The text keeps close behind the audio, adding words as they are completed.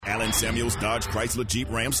Allen Samuels Dodge Chrysler Jeep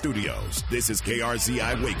Ram Studios. This is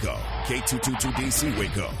KRZI Waco, K222DC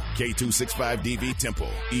Waco, K265DV Temple,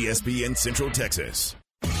 ESPN Central Texas.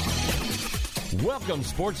 Welcome,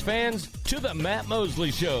 sports fans, to the Matt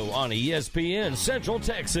Mosley Show on ESPN Central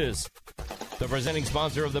Texas. The presenting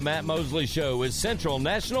sponsor of the Matt Mosley Show is Central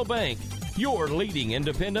National Bank, your leading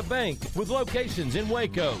independent bank with locations in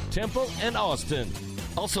Waco, Temple, and Austin.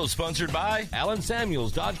 Also sponsored by Allen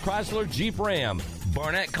Samuels Dodge Chrysler Jeep Ram,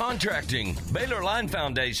 Barnett Contracting, Baylor Line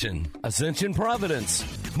Foundation, Ascension Providence,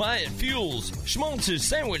 Myatt Fuels, Schmaltz's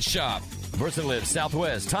Sandwich Shop, Versalift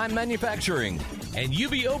Southwest Time Manufacturing, and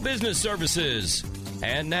UBO Business Services.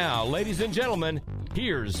 And now, ladies and gentlemen,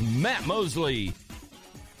 here's Matt Mosley.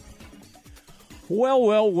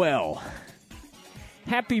 Well.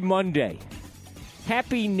 Happy Monday.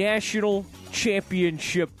 Happy National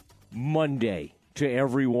Championship Monday to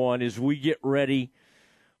everyone as we get ready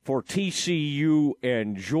for TCU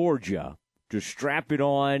and Georgia to strap it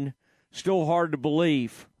on. Still hard to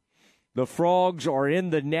believe the Frogs are in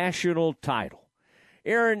the national title.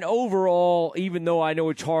 Aaron, overall, even though I know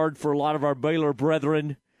it's hard for a lot of our Baylor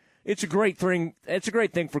brethren, it's a great thing. It's a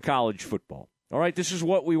great thing for college football. All right, this is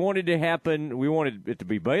what we wanted to happen. We wanted it to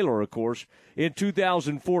be Baylor, of course, in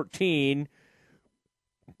 2014.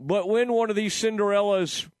 But when one of these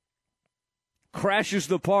Cinderellas crashes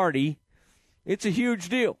the party, it's a huge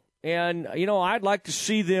deal. And, I'd like to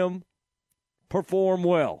see them perform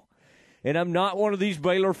well. And I'm not one of these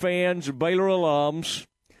Baylor fans or Baylor alums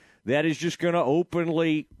that is just going to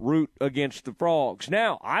openly root against the Frogs.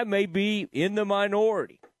 Now, I may be in the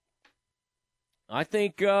minority. I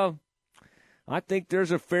think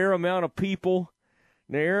there's a fair amount of people.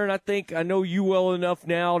 Now, Aaron, I know you well enough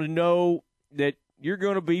now to know that you're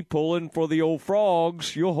going to be pulling for the old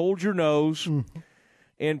Frogs. You'll hold your nose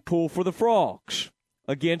and pull for the Frogs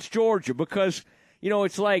against Georgia because,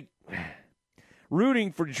 it's like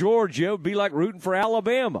rooting for Georgia would be like rooting for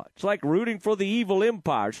Alabama. It's like rooting for the evil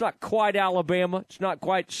empire. It's not quite Alabama. It's not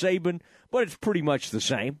quite Saban, but it's pretty much the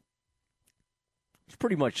same. It's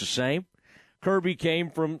pretty much the same. Kirby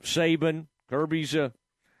came from Saban. Kirby's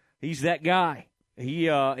he's that guy.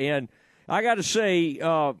 And I got to say,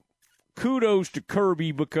 kudos to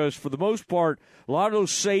Kirby because for the most part, a lot of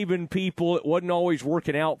those Saban people, it wasn't always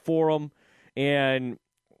working out for them. And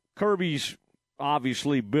Kirby's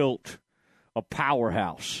obviously built a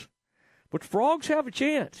powerhouse. But Frogs have a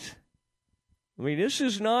chance. I mean, this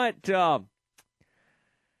is not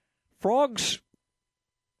Frogs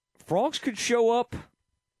could show up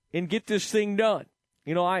and get this thing done.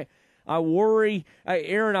 I worry.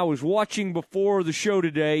 Aaron, I was watching before the show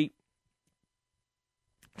today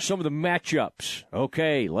some of the matchups.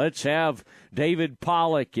 Okay, let's have David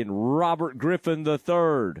Pollock and Robert Griffin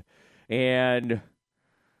III. And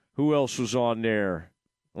who else was on there?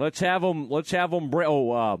 Let's have them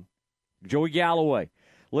Joey Galloway.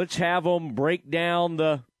 Let's have them break down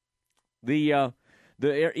the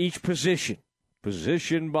each position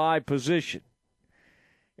by position.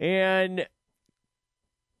 And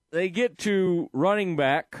they get to running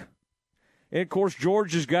back. And, of course,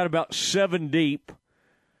 Georgia's got about 7 deep.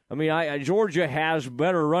 I mean, Georgia has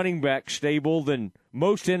better running back stable than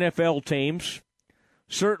most NFL teams.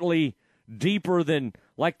 Certainly deeper than,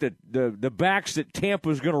 like, the backs that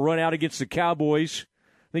Tampa's going to run out against the Cowboys.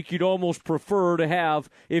 I think you'd almost prefer to have,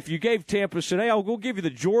 if you gave Tampa, said, hey, I'll go give you the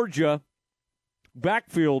Georgia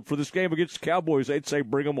backfield for this game against the Cowboys, they'd say,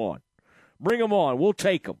 bring them on. Bring them on. We'll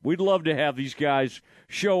take them. We'd love to have these guys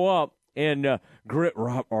show up and grit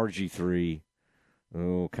RG3.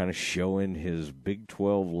 Oh, kind of showing his Big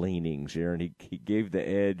 12 leanings here, and he gave the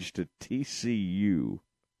edge to TCU.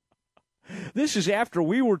 This is after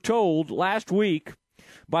we were told last week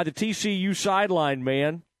by the TCU sideline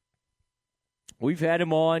man. We've had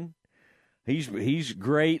him on. He's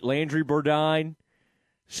great, Landry Burdine,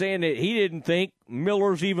 saying that he didn't think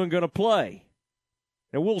Miller's even going to play.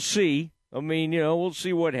 And we'll see. I mean, we'll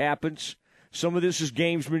see what happens. Some of this is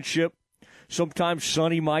gamesmanship. Sometimes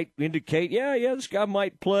Sonny might indicate, yeah, this guy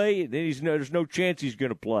might play. And then there's no chance he's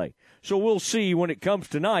going to play. So we'll see when it comes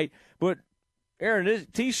tonight. But, Aaron,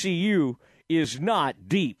 TCU is not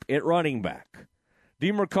deep at running back.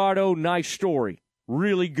 DeMarcado, nice story.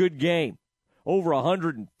 Really good game. Over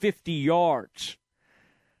 150 yards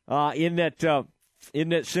in that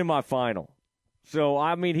semifinal. So,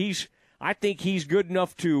 I mean, I think he's good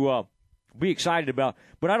enough to be excited about,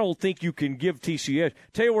 but I don't think you can give TCU edge.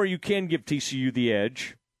 Tell you where you can give TCU the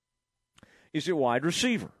edge is at wide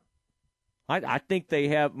receiver. I think they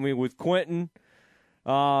have, with Quentin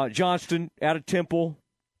Johnston out of Temple.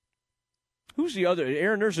 Who's the other?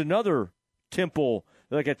 Aaron, there's another Temple,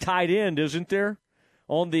 like a tight end, isn't there?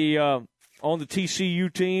 on the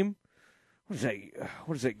TCU team.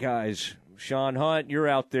 What is that, guys? Sean Hunt, you're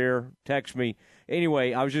out there. Text me.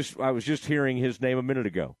 Anyway, I was just hearing his name a minute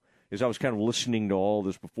ago as I was kind of listening to all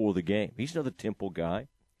this before the game. He's another Temple guy.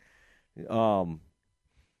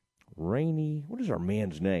 Rainey, what is our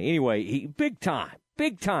man's name? Anyway, he big time,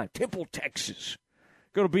 Temple, Texas.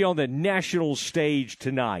 Going to be on the national stage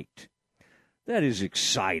tonight. That is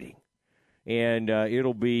exciting, and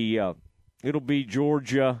it'll be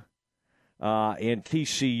Georgia and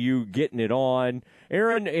TCU getting it on.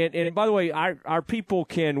 Aaron, and by the way, our people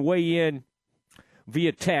can weigh in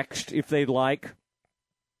via text if they'd like.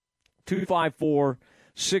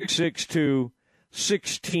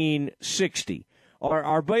 254-662-1660.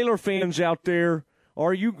 Our Baylor fans out there,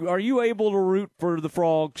 are you able to root for the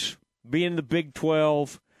Frogs, being the Big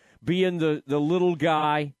 12, being the little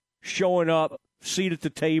guy, showing up, seat at the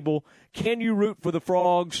table? Can you root for the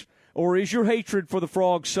Frogs, or is your hatred for the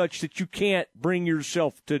Frogs such that you can't bring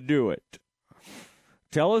yourself to do it?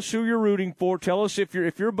 Tell us who you're rooting for. Tell us if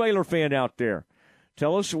you're a Baylor fan out there.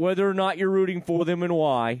 Tell us whether or not you're rooting for them and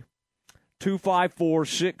why.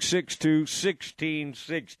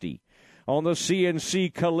 254-662-1660 on the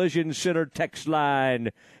CNC Collision Center text line.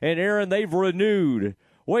 And, Aaron, they've renewed.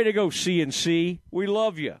 Way to go, CNC. We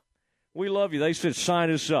love you. We love you. They said sign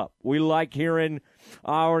us up. We like hearing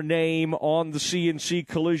our name on the CNC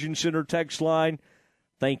Collision Center text line.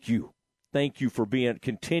 Thank you. Thank you for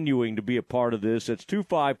continuing to be a part of this. That's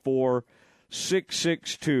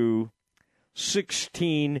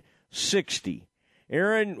 254-662-1660.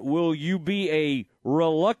 Aaron, will you be a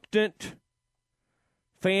reluctant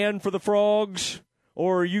fan for the Frogs,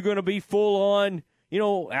 or are you going to be full on,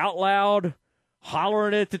 out loud,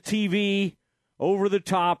 hollering at the TV, over the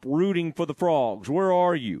top, rooting for the Frogs? Where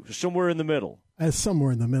are you? Somewhere in the middle.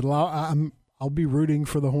 Somewhere in the middle. I'll be rooting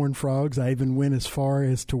for the Horned Frogs. I even went as far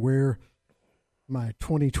as to wear my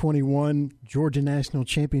 2021 Georgia National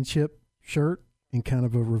Championship shirt in kind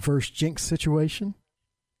of a reverse jinx situation.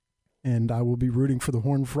 And I will be rooting for the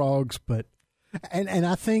Horned Frogs. But and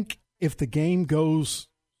I think if the game goes,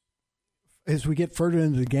 as we get further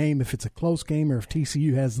into the game, if it's a close game or if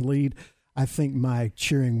TCU has the lead, I think my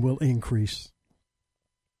cheering will increase.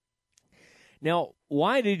 Now,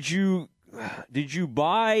 why did you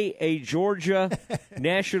buy a Georgia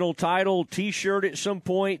national title T-shirt at some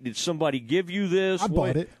point? Did somebody give you this? I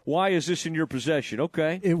bought it. Why is this in your possession?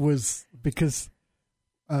 Okay. It was because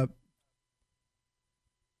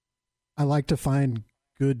I like to find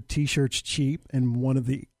good T-shirts cheap, and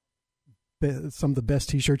some of the best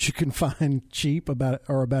T-shirts you can find cheap about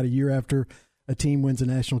a year after a team wins a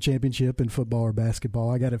national championship in football or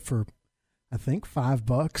basketball. I got it for, I think,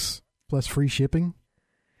 $5 plus free shipping,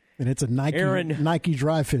 and it's a Nike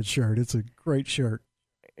dry fit shirt. It's a great shirt.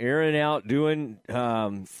 Aaron out doing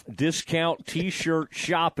discount T-shirt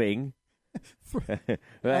shopping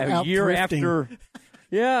a year after.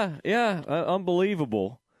 Yeah,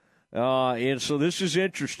 unbelievable. And so this is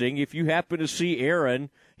interesting. If you happen to see Aaron,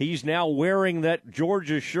 he's now wearing that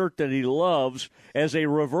Georgia shirt that he loves as a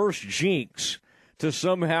reverse jinx to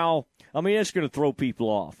somehow, it's going to throw people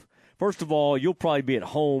off. First of all, you'll probably be at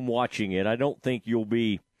home watching it. I don't think you'll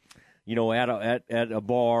be, at a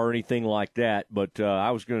bar or anything like that. But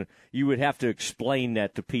you would have to explain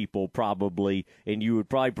that to people probably, and you would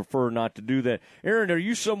probably prefer not to do that. Aaron, are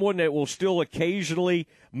you someone that will still occasionally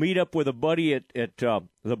meet up with a buddy at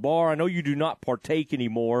the bar? I know you do not partake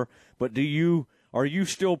anymore, but are you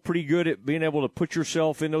still pretty good at being able to put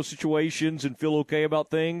yourself in those situations and feel okay about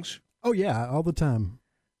things? Oh, yeah, all the time.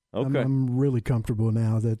 Okay. I'm really comfortable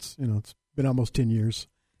now. It's been almost 10 years.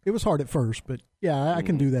 It was hard at first, but, yeah, I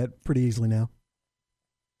can do that pretty easily now.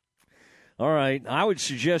 All right. I would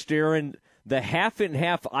suggest, Aaron, the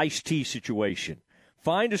half-and-half iced tea situation.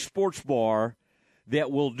 Find a sports bar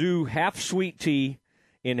that will do half sweet tea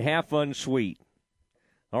and half unsweet.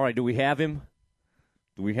 All right, do we have him?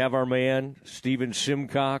 Do we have our man, Stephen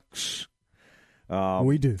Simcox?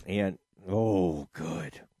 We do. And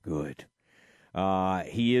good.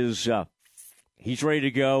 He is. He's ready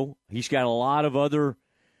to go. He's got a lot of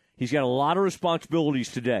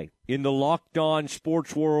responsibilities today in the Locked On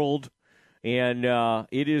Sports world, and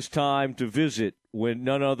it is time to visit with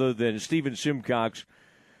none other than Stephen Simcox.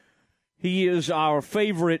 He is our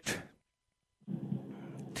favorite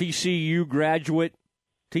TCU graduate,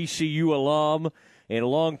 TCU alum, and a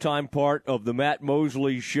longtime part of the Matt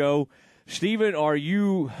Mosley Show. Stephen, are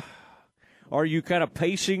you kind of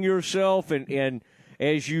pacing yourself, and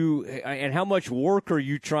how much work are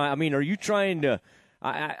you trying? Are you trying to?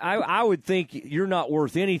 I would think you're not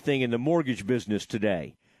worth anything in the mortgage business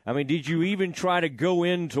today. Did you even try to go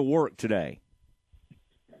into work today?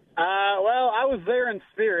 Well, I was there in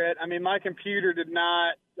spirit. I mean, my computer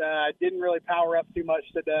didn't really power up too much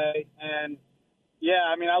today. And, yeah,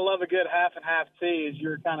 I mean, I love a good half and half tea, as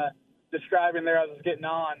you're kind of describing there as I was getting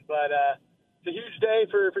on. But it's a huge day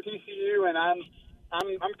for TCU, and I'm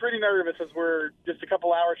pretty nervous as we're just a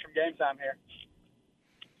couple hours from game time here.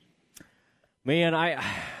 Man,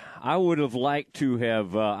 I would have liked to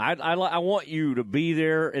have I want you to be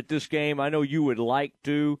there at this game. I know you would like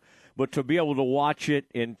to, but to be able to watch it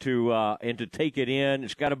and to take it in,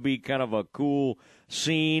 it's got to be kind of a cool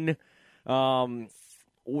scene. Do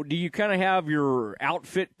you kind of have your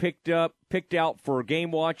outfit picked out for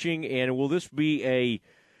game watching, and will this be a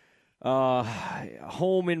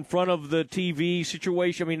home in front of the TV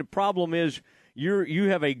situation? I mean, the problem is you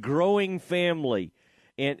have a growing family,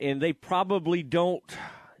 and they probably don't.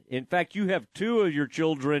 In fact, you have two of your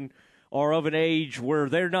children are of an age where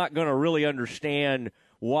they're not going to really understand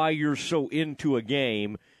why you're so into a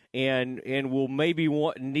game, and will maybe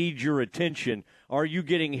need your attention. Are you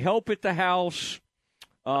getting help at the house?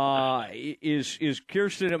 Is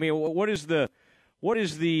Kirsten? I mean, what's the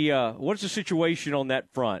situation on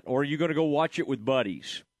that front? Or are you going to go watch it with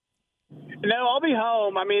buddies? No, I'll be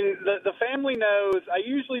home. I mean, the family knows. I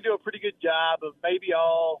usually do a pretty good job of maybe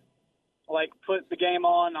I'll put the game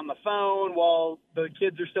on the phone while the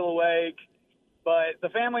kids are still awake. But the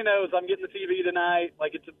family knows I'm getting the TV tonight.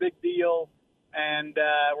 Like, it's a big deal, and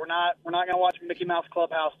we're not going to watch Mickey Mouse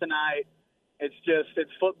Clubhouse tonight. It's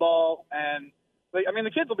football, and I mean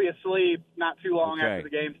the kids will be asleep not too long after the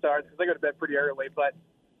game starts because they go to bed pretty early. But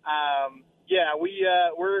yeah,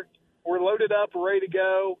 we're loaded up, we're ready to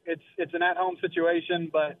go. It's an at-home situation,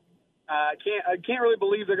 but I can't really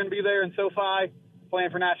believe they're going to be there in SoFi playing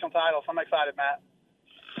for national titles. I'm excited, Matt.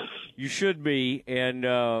 You should be, and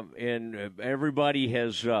everybody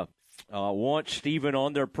has wants Stephen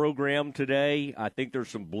on their program today. I think there's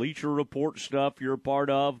some Bleacher Report stuff you're a part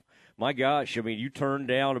of. My gosh, I mean, you turned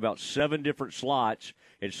down about 7 different slots,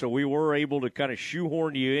 and so we were able to kind of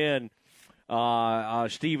shoehorn you in,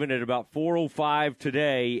 Stephen, at about 4:05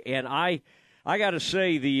 today. And I got to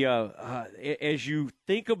say, as you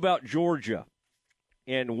think about Georgia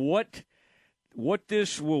and what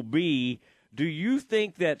this will be, do you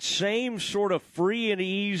think that same sort of free and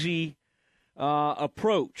easy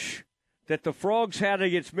approach that the Frogs had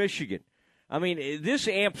against Michigan? I mean, this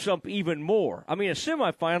amps up even more. I mean, a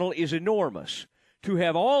semifinal is enormous. To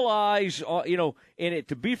have all eyes, in it,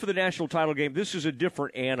 to be for the national title game, this is a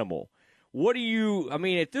different animal. What do you – I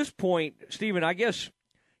mean, at this point, Stephen, I guess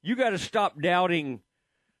you got to stop doubting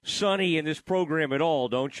Sonny in this program at all,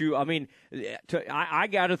 don't you? I mean, I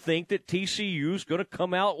got to think that TCU is going to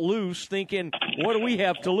come out loose thinking, what do we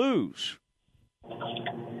have to lose?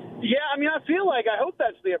 Yeah, I mean, I hope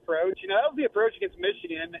that's the approach. That was the approach against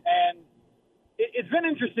Michigan, and it's been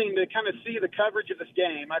interesting to kind of see the coverage of this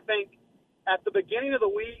game. I think at the beginning of the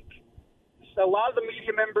week, a lot of the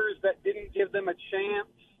media members that didn't give them a chance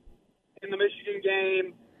in the Michigan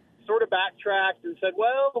game sort of backtracked and said,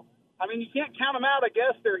 well, I mean, you can't count them out. I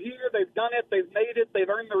guess they're here. They've done it. They've made it. They've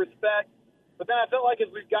earned the respect. But then I felt like as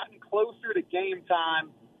we've gotten closer to game time,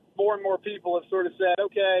 more and more people have sort of said,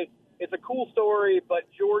 okay, it's a cool story, but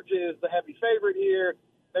Georgia is the heavy favorite here.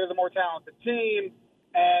 They're the more talented team.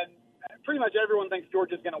 And pretty much everyone thinks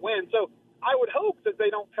Georgia's going to win. So I would hope that they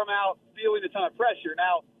don't come out feeling a ton of pressure.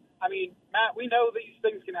 Now, I mean, Matt, we know these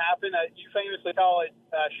things can happen. You famously call it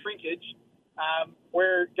shrinkage,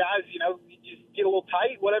 where guys, you just get a little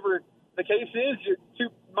tight, whatever the case is, you're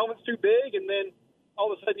moments too big, and then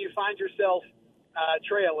all of a sudden you find yourself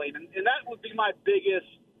trailing. And that would be my biggest,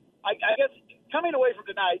 I guess, coming away from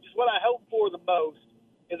tonight, just what I hope for the most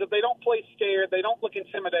is that they don't play scared, they don't look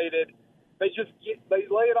intimidated, they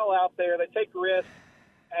lay it all out there, they take risks.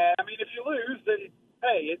 And, I mean, if you lose, then,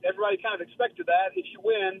 hey, everybody kind of expected that. If you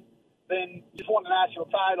win, then you just won the national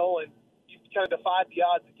title, and you kind of defied the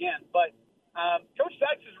odds again. But Coach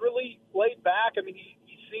Sykes is really laid back. I mean,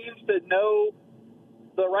 he seems to know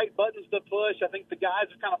the right buttons to push. I think the guys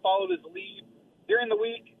have kind of followed his lead during the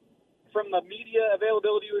week from the media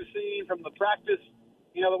availability we've seen, from the practice,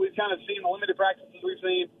 that we've kind of seen, the limited practices we've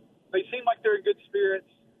seen. They seem like they're in good spirits.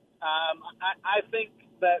 I think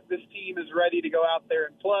that this team is ready to go out there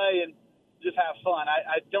and play and just have fun.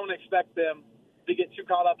 I don't expect them to get too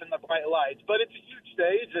caught up in the bright lights, but it's a huge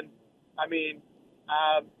stage. And I mean,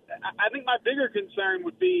 I think my bigger concern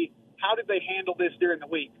would be how did they handle this during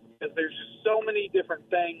the week? Because there's just so many different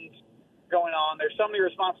things going on. There's so many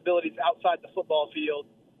responsibilities outside the football field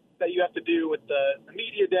that you have to do with the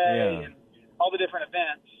media day and all the different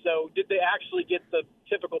events. So did they actually get the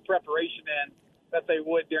typical preparation in that they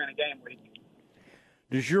would during a game week?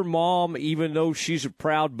 Does your mom, even though she's a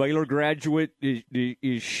proud Baylor graduate,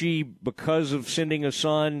 is she, because of sending a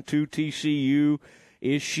son to TCU,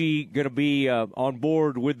 is she going to be on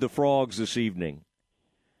board with the Frogs this evening?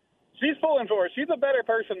 She's pulling for it. She's a better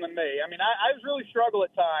person than me. I mean, I really struggle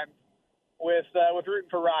at times with rooting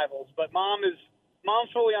for rivals, but mom's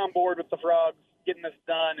fully on board with the Frogs getting this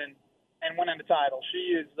done and winning the title.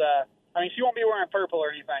 She is. She won't be wearing purple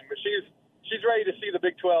or anything, but she's ready to see the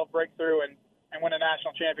Big 12 break through and win a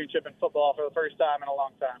national championship in football for the first time in a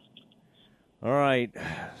long time. All right,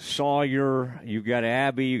 Sawyer, you got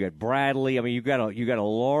Abby, you got Bradley. I mean, you got a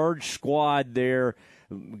large squad there.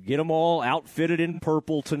 Get them all outfitted in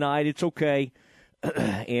purple tonight. It's okay.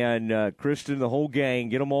 And Kristen, the whole gang,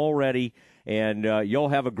 get them all ready. And y'all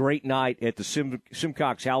have a great night at the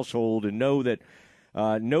Simcox household. And know that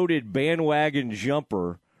noted bandwagon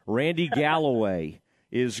jumper Randy Galloway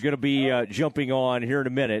is going to be jumping on here in a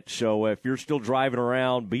minute. So if you're still driving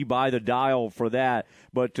around, be by the dial for that.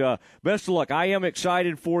 But best of luck. I am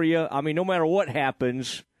excited for you. I mean, no matter what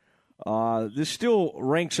happens, this still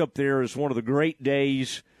ranks up there as one of the great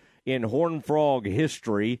days in Horned Frog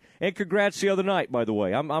history. And congrats the other night, by the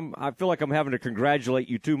way. I feel like I'm having to congratulate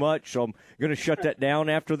you too much, so I'm going to shut that down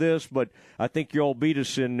after this. But I think you all beat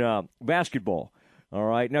us in basketball. All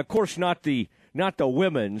right. Now, of course, not the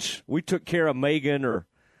women's. We took care of Megan or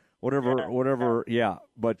whatever. Yeah.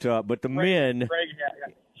 But the men.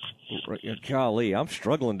 Golly, I'm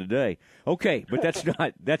struggling today. Okay, but that's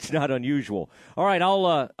not unusual. All right,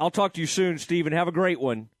 I'll talk to you soon, Stephen. Have a great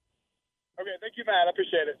one. Okay, thank you, Matt. I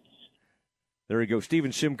appreciate it. There you go,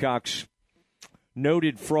 Stephen Simcox,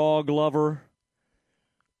 noted Frog lover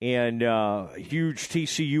and huge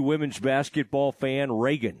TCU women's basketball fan.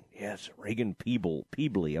 Reagan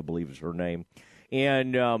Peebley, I believe is her name.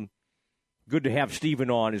 And good to have Stephen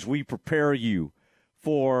on as we prepare you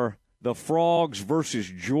for the Frogs versus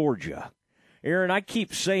Georgia. Aaron, I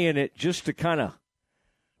keep saying it just to kind of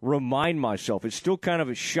remind myself. It's still kind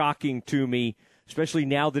of shocking to me, especially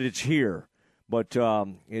now that it's here. But are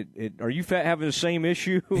you having the same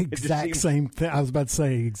issue? Exact same thing. I was about to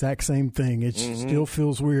say exact same thing. It still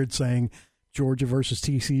feels weird saying Georgia versus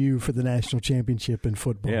TCU for the national championship in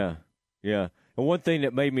football. Yeah. And one thing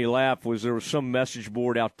that made me laugh was there was some message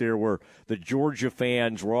board out there where the Georgia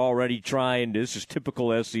fans were already trying, this is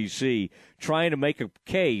typical SEC, trying to make a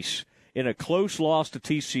case in a close loss to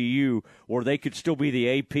TCU where they could still be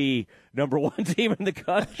the AP number one team in the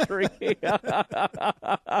country. I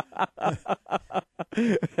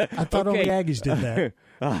thought only Aggies did that.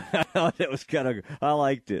 That was I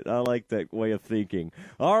liked it. I liked that way of thinking.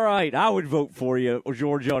 All right, I would vote for you,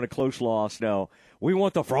 Georgia, on a close loss. No, we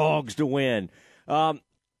want the Frogs to win.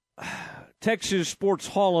 Texas Sports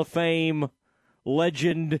Hall of Fame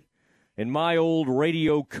legend and my old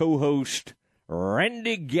radio co-host,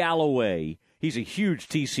 Randy Galloway. He's a huge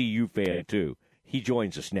TCU fan, too. He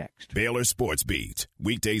joins us next. Baylor Sports Beat,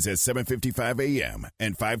 weekdays at 7:55 a.m.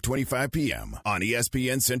 and 5:25 p.m. on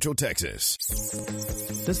ESPN Central Texas.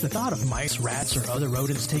 Does the thought of mice, rats, or other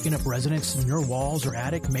rodents taking up residence in your walls or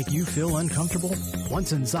attic make you feel uncomfortable?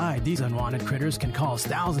 Once inside, these unwanted critters can cause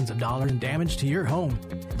thousands of dollars in damage to your home.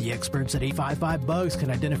 The experts at 855 Bugs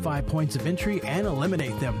can identify points of entry and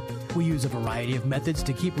eliminate them. We use a variety of methods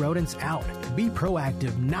to keep rodents out. Be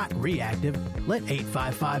proactive, not reactive. Let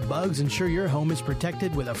 855 Bugs ensure your home is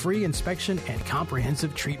protected with a free inspection and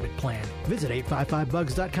comprehensive treatment plan. Visit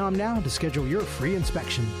 855bugs.com now to schedule your free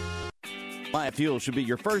inspection. Myatt Fuel should be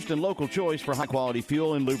your first and local choice for high-quality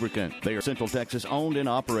fuel and lubricant. They are Central Texas owned and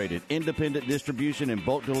operated, independent distribution and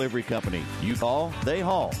bulk delivery company. You call, they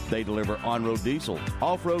haul. They deliver on-road diesel,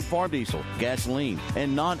 off-road farm diesel, gasoline,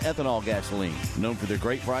 and non-ethanol gasoline. Known for their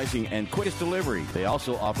great pricing and quickest delivery, they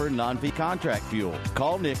also offer non-fee contract fuel.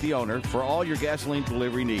 Call Nick, the owner, for all your gasoline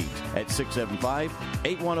delivery needs at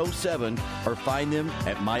 675-8107 or find them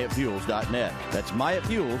at MyattFuels.net. That's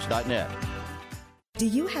MyattFuels.net. Do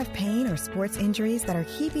you have pain or sports injuries that are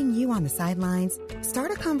keeping you on the sidelines? Start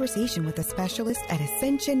a conversation with a specialist at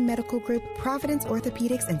Ascension Medical Group, Providence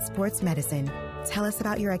Orthopedics and Sports Medicine. Tell us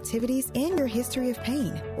about your activities and your history of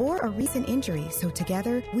pain or a recent injury so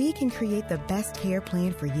together we can create the best care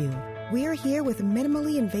plan for you. We are here with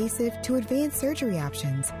minimally invasive to advanced surgery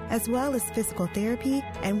options, as well as physical therapy,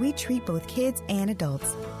 and we treat both kids and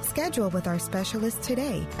adults. Schedule with our specialist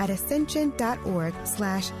today at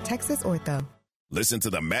ascension.org/TexasOrtho. Listen to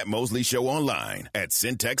the Matt Mosley Show online at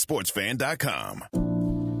syntechsportsfan.com.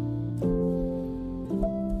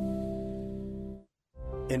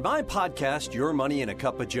 In my podcast, Your Money in a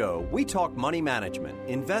Cup of Joe, we talk money management,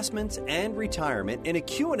 investments, and retirement in a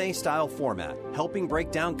Q&A style format, helping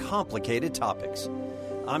break down complicated topics.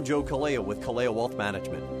 I'm Joe Kalea with Kalea Wealth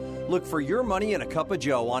Management. Look for Your Money in a Cup of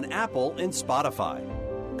Joe on Apple and Spotify.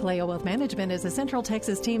 Kalea Wealth Management is a Central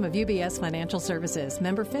Texas team of UBS Financial Services,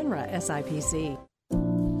 member FINRA SIPC.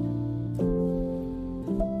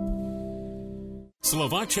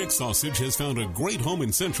 Slovacek Sausage has found a great home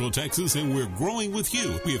in Central Texas, and we're growing with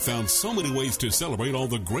you. We have found so many ways to celebrate all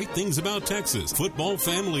the great things about Texas. Football,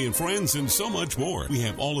 family, and friends, and so much more. We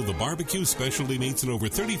have all of the barbecue specialty meats and over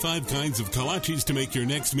 35 kinds of kolaches to make your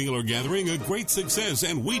next meal or gathering a great success,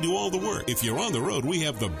 and we do all the work. If you're on the road, we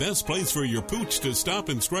have the best place for your pooch to stop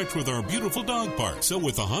and stretch with our beautiful dog park. So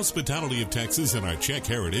with the hospitality of Texas and our Czech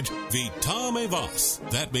heritage, Vítame vás.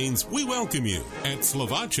 That means we welcome you. At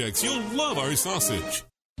Slovacek's, you'll love our sausage.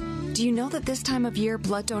 Do you know that this time of year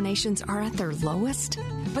blood donations are at their lowest?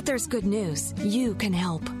 But there's good news. You can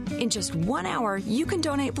help. In just 1 hour, you can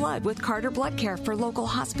donate blood with Carter Blood Care for local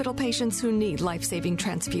hospital patients who need life-saving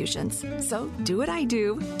transfusions. So do what I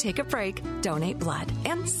do. Take a break, donate blood,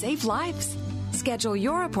 and save lives. Schedule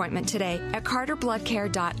your appointment today at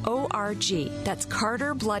carterbloodcare.org. That's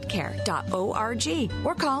carterbloodcare.org.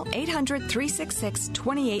 Or call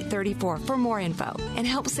 800-366-2834 for more info and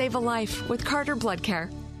help save a life with Carter Blood Care.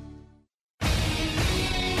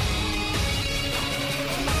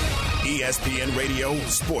 ESPN Radio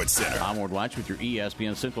Sports Center. I'm Ward Watch with your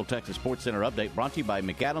ESPN Central Texas Sports Center update, brought to you by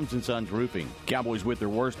McAdams & Sons Roofing. Cowboys with their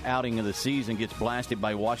worst outing of the season gets blasted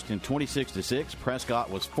by Washington 26-6.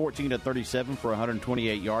 Prescott was 14-37 for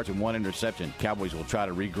 128 yards and 1 interception. Cowboys will try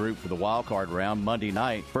to regroup for the wild card round Monday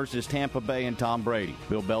night versus Tampa Bay and Tom Brady.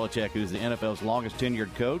 Bill Belichick, who's the NFL's longest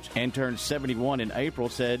tenured coach and turned 71 in April,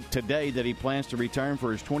 said today that he plans to return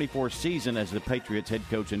for his 24th season as the Patriots head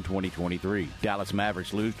coach in 2023. Dallas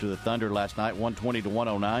Mavericks lose to the Thunder last night,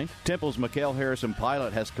 120-109. Temple's Mikael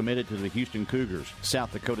Harrison-Pilot has committed to the Houston Cougars.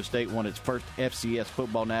 South Dakota State won its first FCS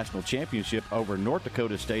football national championship over North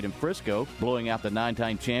Dakota State in Frisco, blowing out the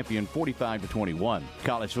 9-time champion 45-21.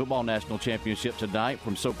 College football national championship tonight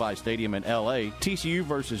from SoFi Stadium in L.A. TCU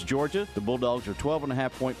versus Georgia. The Bulldogs are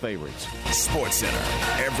 12.5-point favorites. Sports Center,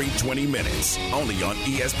 every 20 minutes, only on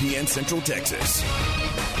ESPN Central Texas.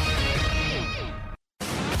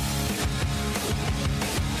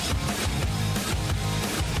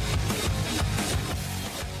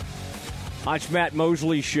 It's Matt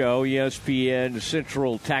Mosley Show, ESPN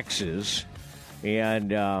Central Texas, and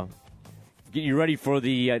get you ready for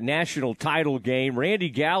the national title game. Randy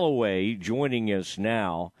Galloway joining us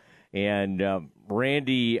now, and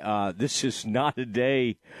Randy, this is not a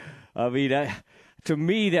day. I mean, to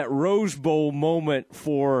me, that Rose Bowl moment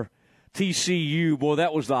for TCU, boy,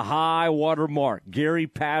 that was the high water mark. Gary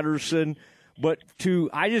Patterson, but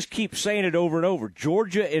I just keep saying it over and over,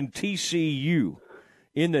 Georgia and TCU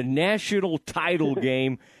in the national title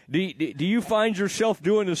game. Do you find yourself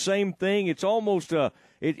doing the same thing? It's almost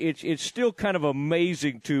it's still kind of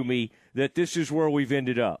amazing to me that this is where we've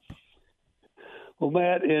ended up. Well,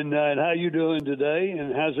 Matt, and how you doing today?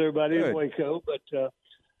 And how's everybody in Waco? But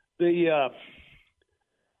in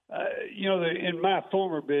my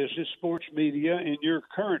former business, sports media, in your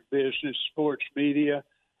current business, sports media,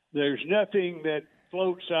 there's nothing that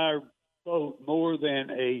floats our boat more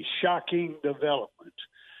than a shocking development.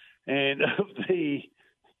 And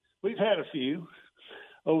we've had a few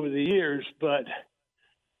over the years, but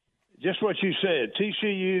just what you said,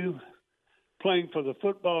 TCU playing for the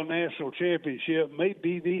football national championship may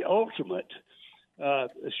be the ultimate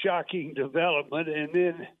shocking development. And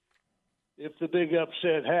then if the big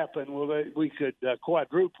upset happened, we could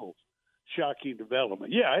quadruple shocking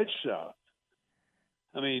development. Yeah, it's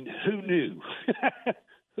who knew?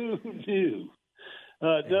 Who knew?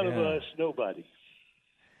 None of us, nobody.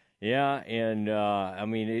 Yeah, and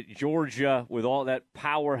Georgia, with all that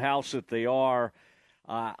powerhouse that they are,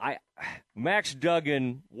 Max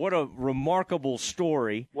Duggan, what a remarkable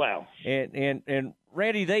story. Wow. And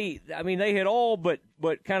Randy, they had all but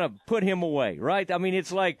kind of put him away, right? I mean,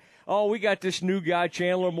 it's like, oh, we got this new guy,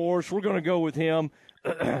 Chandler Morris, we're going to go with him.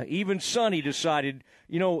 Even Sonny decided,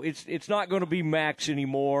 it's not going to be Max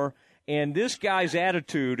anymore. And this guy's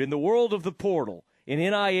attitude in the world of the portal, in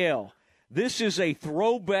NIL, this is a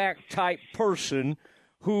throwback-type person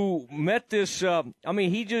who met this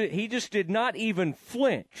he just did not even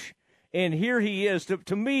flinch. And here he is.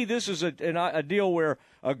 To me, this is a deal where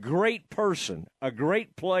a great person, a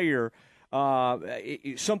great player,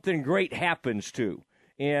 something great happens to.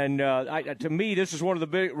 And to me, this is one of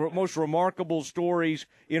the most remarkable stories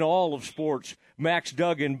in all of sports, Max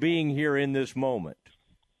Duggan being here in this moment.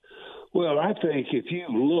 Well, I think if you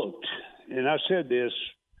looked, and I said this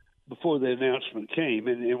before the announcement came,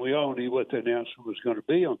 and we all knew what the announcement was going to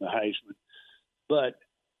be on the Heisman, but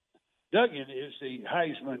Duggan is the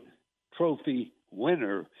Heisman Trophy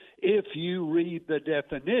winner if you read the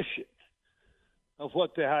definition of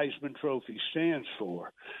what the Heisman Trophy stands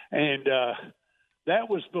for. And that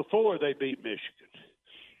was before they beat Michigan.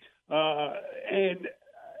 And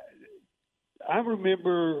I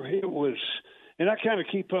remember it was, and I kind of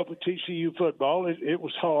keep up with TCU football. It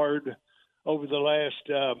was hard over the last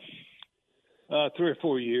 3 or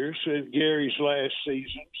 4 years, Gary's last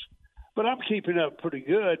seasons. But I'm keeping up pretty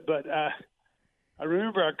good. But I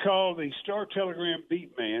remember I called the Star-Telegram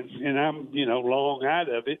beat man, and I'm, long out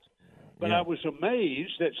of it. But I was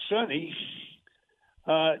amazed that Sonny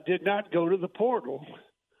did not go to the portal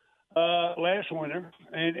last winter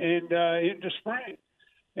and into spring.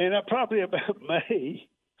 And probably about May,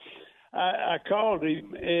 I called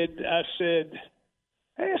him and I said,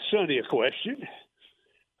 ask Sonny a question.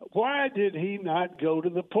 Why did he not go to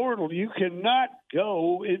the portal? You cannot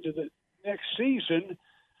go into the next season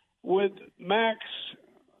with Max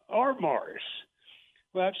or Morris.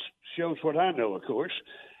 Well, that shows what I know, of course.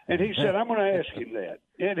 And he said, I'm going to ask him that.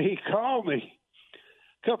 And he called me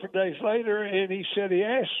a couple of days later, and he said he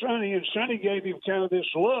asked Sonny, and Sonny gave him kind of this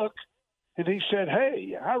look, and he said,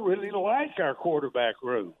 hey, I really like our quarterback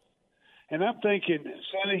room. And I'm thinking,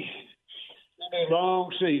 Sonny, it's been a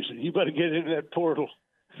long season. You better get into that portal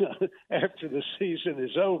after the season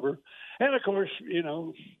is over. And, of course,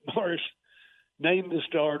 Morris named the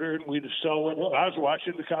starter, and we saw it. I was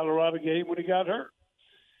watching the Colorado game when he got hurt.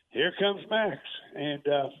 Here comes Max. And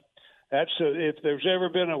if there's ever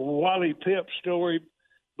been a Wally Pipp story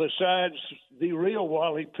besides the real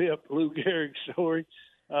Wally Pipp, Lou Gehrig story,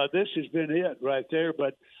 this has been it right there.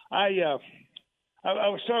 But I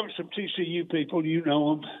was talking to some TCU people, you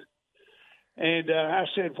know them, and I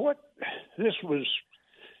said, this was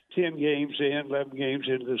 10 games in, 11 games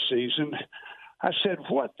into the season. I said,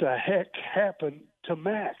 what the heck happened to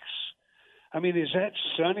Max? I mean, is that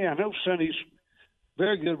Sonny? I know Sonny's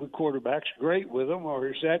very good with quarterbacks, great with them, or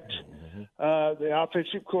is that the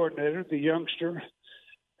offensive coordinator, the youngster?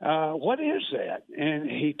 What is that? And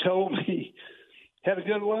he told me, had a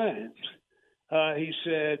good line. He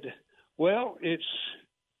said, well, it's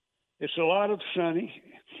a lot of Sonny.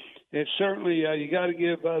 It's certainly, you got to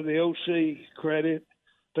give the OC credit.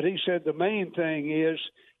 But he said the main thing is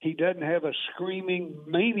he doesn't have a screaming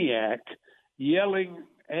maniac yelling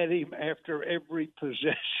at him after every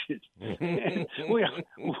possession. And we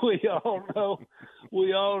all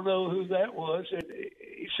know who that was. And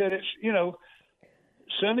he said it's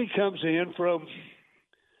Sonny comes in from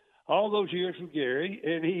all those years with Gary,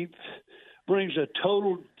 and he brings a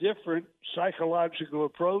total different psychological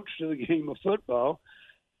approach to the game of football.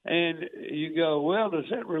 And you go, well, does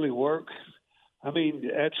that really work? I mean,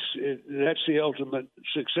 that's the ultimate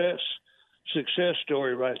success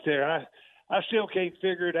story right there. I still can't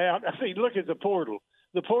figure it out. I mean, look at the portal.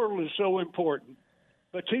 The portal is so important.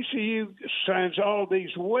 But TCU signs all these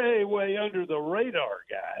way, way under the radar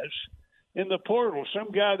guys in the portal.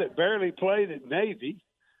 Some guy that barely played at Navy.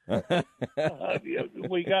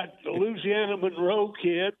 We got the Louisiana Monroe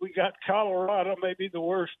kid. We got Colorado, maybe the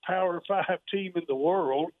worst Power 5 team in the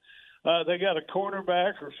world. They got a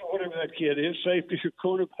cornerback or whatever that kid is, safety or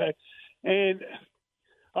cornerback, and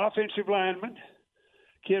offensive lineman,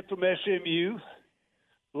 kid from SMU,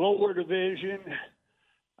 lower division.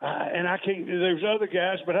 And I can't. There's other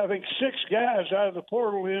guys, but I think 6 guys out of the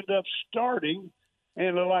portal end up starting,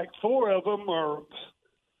 and like 4 of them are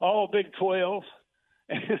all Big 12,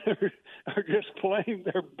 and are just playing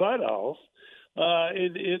their butt off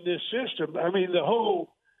in this system. I mean,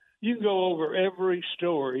 you can go over every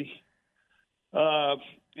story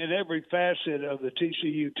in every facet of the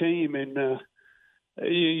TCU team, and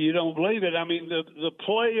you don't believe it. I mean, the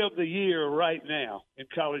play of the year right now in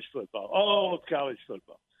college football, all of college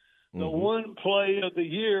football, the one play of the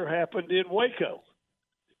year happened in Waco,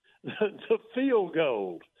 the field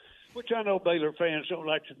goal, which I know Baylor fans don't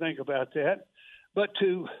like to think about that. But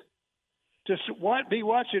to be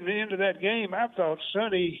watching the end of that game, I thought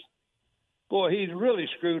Sonny, boy, he's really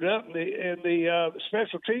screwed up, and the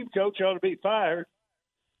special team coach ought to be fired.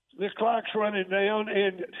 The clock's running down,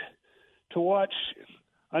 and to watch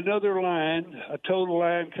another line, a total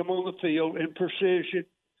line, come on the field in precision,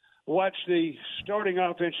 watch the starting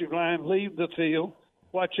offensive line leave the field,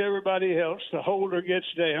 watch everybody else, the holder gets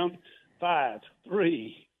down, 5,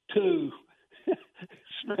 3, 2,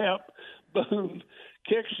 snap, boom,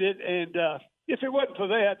 kicks it, and if it wasn't for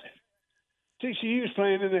that, TCU's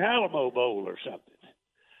playing in the Alamo Bowl or something.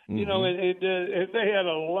 You know, and they had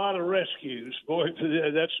a lot of rescues. Boy,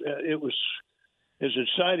 it was as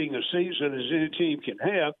exciting a season as any team can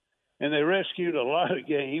have, and they rescued a lot of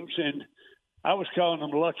games. And I was calling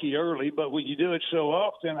them lucky early, but when you do it so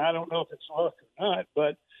often, I don't know if it's luck or not.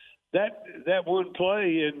 But that one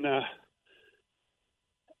play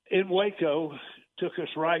in Waco took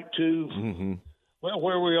us right to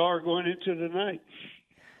where we are going into tonight.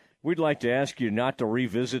 We'd like to ask you not to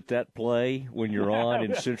revisit that play when you're on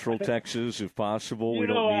in Central Texas, if possible. We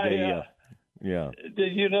don't need yeah.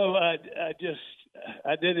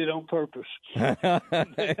 I did it on purpose.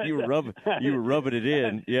 you were rubbing it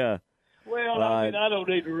in, yeah. Well, I don't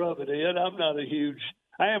need to rub it in. I'm not a huge.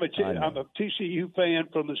 I'm a TCU fan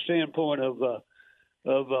from the standpoint of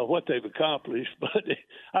what they've accomplished, but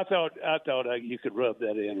I thought you could rub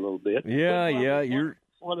that in a little bit. Yeah,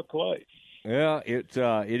 What a play. Yeah,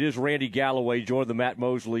 it is Randy Galloway joined the Matt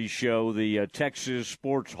Mosley Show, the Texas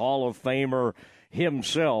Sports Hall of Famer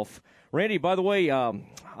himself. Randy, by the way, I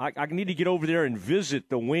need to get over there and visit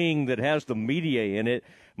the wing that has the media in it.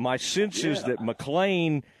 My sense is that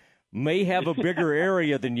McLean may have a bigger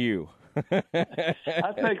area than you. I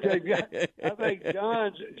think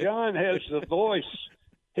John has the voice.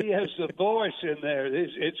 He has the voice in there.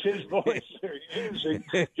 It's his voice they're using.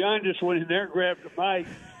 John just went in there, grabbed the mic,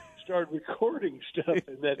 started recording stuff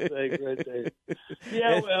in that thing right there.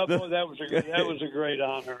 Yeah, well, boy, that was a great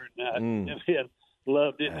honor, and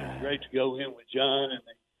loved it. It was great to go in with John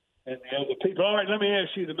and the other people. All right, let me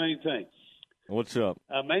ask you the main thing. What's up?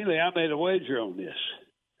 Mainly, I made a wager on this.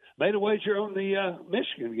 Made a wager on the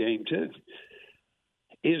Michigan game too.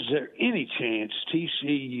 Is there any chance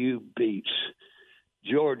TCU beats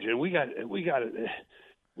Georgia? We got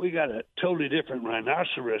a totally different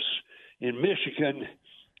rhinoceros in Michigan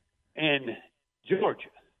and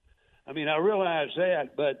Georgia. I mean, I realize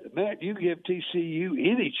that, but Matt, you give TCU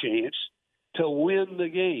any chance to win the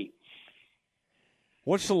game.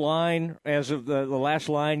 What's the line as of the last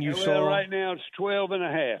line you saw? Right now it's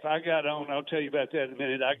 12.5. I got on. I'll tell you about that in a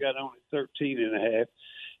minute. I got on at 13.5.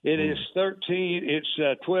 It is 13. It's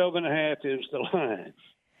 12.5 is the line.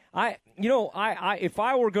 I if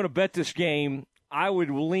I were going to bet this game, I would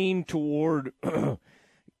lean toward. I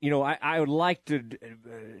would like to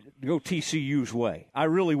go TCU's way. I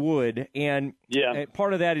really would, and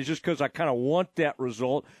part of that is just because I kind of want that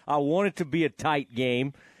result. I want it to be a tight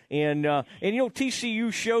game. And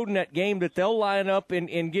TCU showed in that game that they'll line up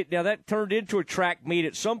and get – now, that turned into a track meet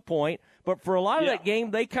at some point. But for a lot of that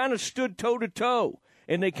game, they kind of stood toe-to-toe.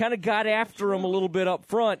 And they kind of got after them a little bit up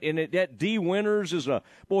front. And that D. Winters is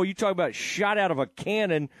you talk about shot out of a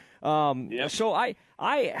cannon. So I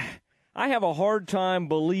have a hard time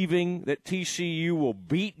believing that TCU will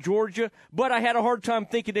beat Georgia. But I had a hard time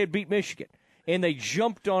thinking they'd beat Michigan. And they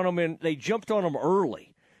jumped on them early.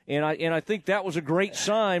 And I think that was a great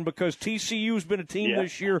sign because TCU's been a team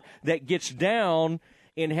this year that gets down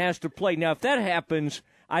and has to play. Now, if that happens,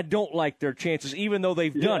 I don't like their chances, even though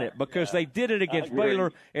they've done it, because they did it against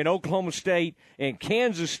Baylor and Oklahoma State and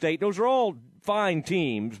Kansas State. Those are all fine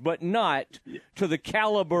teams, but not to the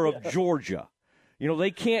caliber of Georgia.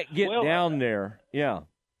 They can't get down there. Yeah.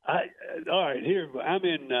 All right, here I'm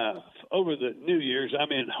in over the New Year's.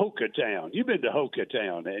 I'm in Hoka-town. You've been to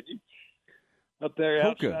Hoka-town, had you? Up there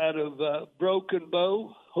outside of Broken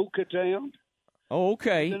Bow, Hoka-town. Oh,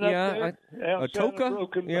 okay. Yeah. Outside of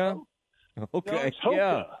Broken Bow. Okay. No, it's Hoka.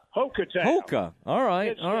 Yeah. Hoka-town. Hoka. All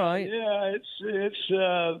right. All right. I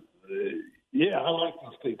like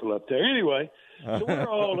those people up there. Anyway, so we're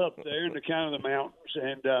all up there in the mountains,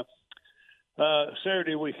 and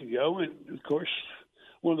Saturday a week ago, and of course,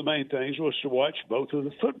 one of the main things was to watch both of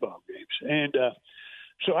the football games. And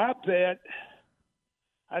so I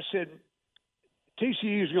said,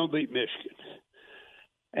 TCU is going to beat Michigan.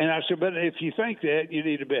 And I said, but if you think that, you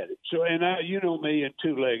need to bet it. So, and you know me in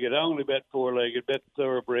two-legged. I only bet four-legged, bet the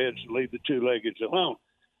thoroughbreds, and leave the two-leggeds alone.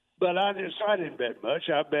 But I didn't bet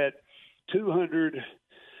much. I bet 200.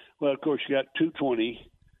 Well, of course, you got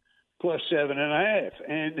 220 plus 7.5.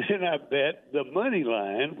 And then I bet the money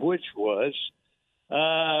line, which was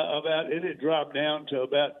it had dropped down to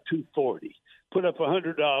about 240. Put up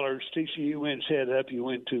 $100. TCU wins head up, you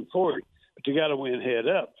win 240. But you got to win head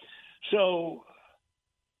up. So,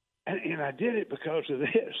 and I did it because of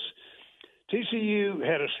this. TCU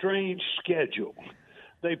had a strange schedule.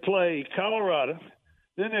 They play Colorado,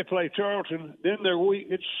 then they play Charleston, then they're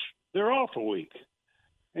off a week.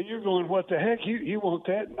 And you're going, what the heck? You want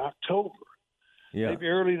that in October. Yeah. Maybe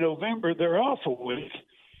early November, they're off a week.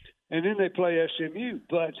 And then they play SMU.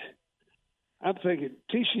 But I'm thinking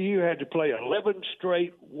TCU had to play 11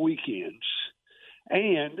 straight weekends.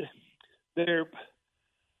 And those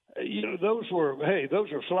were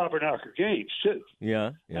slobber knocker games too.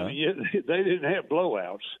 Yeah. I mean, they didn't have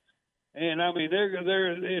blowouts, and I mean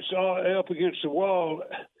it's all up against the wall.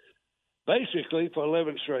 basically for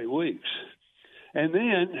 11 straight weeks. And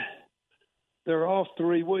then they're off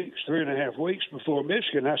 3.5 weeks before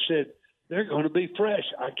Michigan. I said, they're going to be fresh.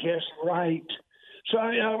 I guess right. So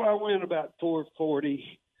I went about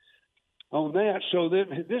 440 on that. So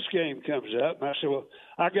then this game comes up, and I said, well,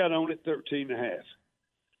 I got on at 13.5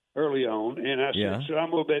 early on. And I said, so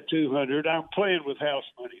I'm going to bet 200. I'm playing with house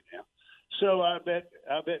money now. So I bet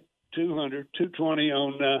 220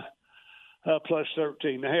 on plus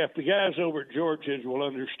 13.5. The guys over at George's will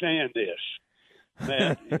understand this,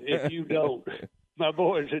 Matt. If you don't, my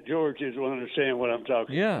boys at George's will understand what I'm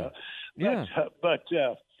talking about. But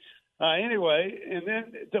anyway, and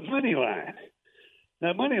then the money line.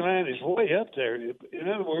 Now, money line is way up there. In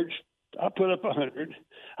other words, I put up 100.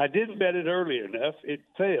 I didn't bet it early enough. It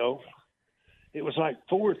fell. It was like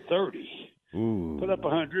 430. Ooh. Put up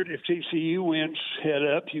 100. If TCU wins, head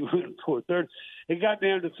up. You win 430. It got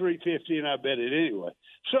down to 350, and I bet it anyway.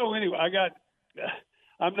 So anyway,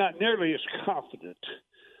 I'm not nearly as confident,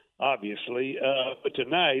 obviously, but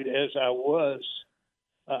tonight as I was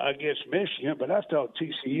against Michigan. But I thought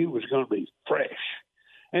TCU was going to be fresh,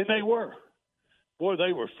 and they were. Boy,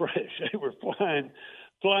 they were fresh. They were flying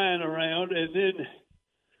around,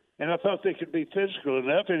 and I thought they could be physical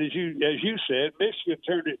enough. And as you said, Michigan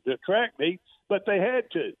turned it to track meet, but they had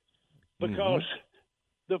to because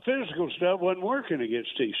the physical stuff wasn't working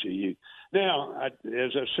against TCU. Now,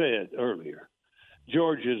 as I said earlier,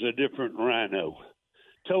 Georgia's a different rhino,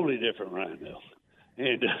 totally different rhino,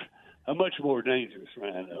 and a much more dangerous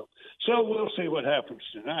rhino. So we'll see what happens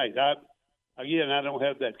tonight. I don't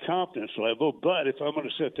have that confidence level, but if I'm going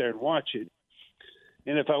to sit there and watch it,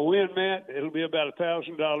 and if I win, Matt, it'll be about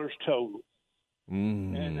 $1,000 total.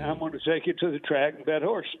 And I'm going to take it to the track and bet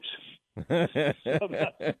horses. I'm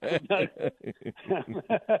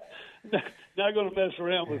not going to mess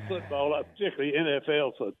around with football, particularly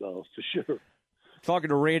NFL football, for sure. Talking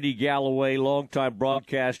to Randy Galloway, longtime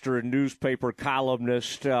broadcaster and newspaper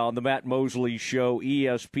columnist on the Matt Mosley Show,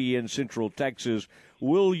 ESPN Central Texas.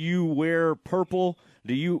 Will you wear purple?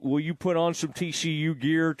 Will you put on some TCU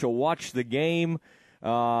gear to watch the game?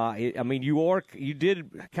 You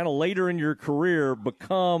did kind of later in your career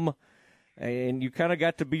become, and you kind of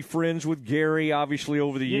got to be friends with Gary, obviously,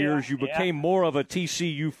 over the years. You became more of a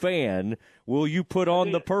TCU fan. Will you put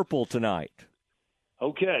on the purple tonight?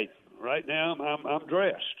 Okay. Right now, I'm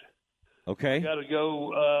dressed. Okay. I got to go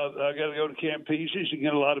to Campese's and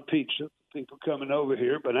get a lot of pizza. People coming over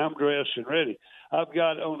here, but I'm dressed and ready. I've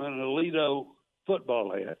got on an Alito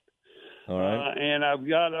football hat. All right. And I've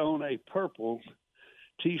got on a purple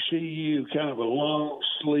TCU kind of a long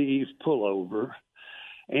sleeve pullover.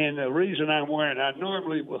 And the reason I'm wearing, I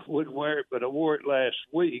normally wouldn't wear it, but I wore it last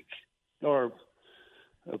week or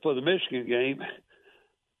for the Michigan game.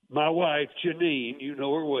 My wife, Janine, you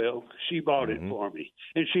know her well, she bought it for me.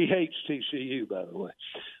 And she hates TCU, by the way.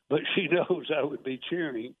 But she knows I would be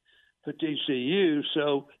cheering for TCU.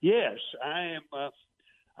 So, yes, I am.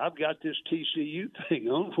 I've got this TCU thing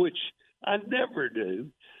on, which I never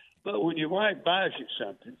do. But when your wife buys you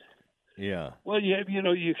something, well,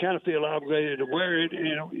 you kind of feel obligated to wear it.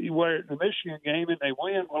 You wear it in the Michigan game and they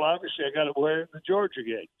win. Well, obviously, I got to wear it in the Georgia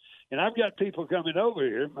game. And I've got people coming over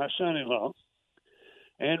here, my son-in-law,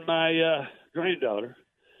 and my granddaughter,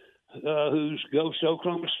 who goes to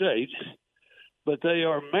Oklahoma State, but they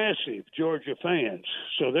are massive Georgia fans.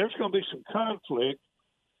 So there's going to be some conflict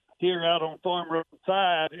here out on Farm Road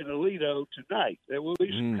 5 in Alito tonight. There will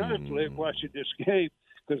be some conflict watching this game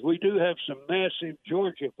because we do have some massive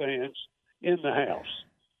Georgia fans in the house.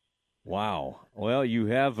 Wow. Well, you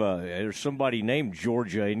have there's somebody named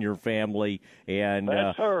Georgia in your family, and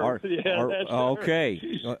that's her. That's her. Okay.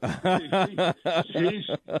 She's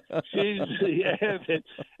the avid,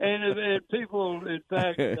 and people. In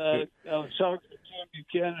fact, I was talking to Tim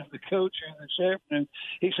Buchanan, the coach, this afternoon.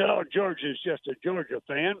 He said, "Oh, Georgia's just a Georgia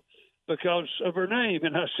fan because of her name,"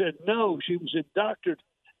 and I said, "No, she was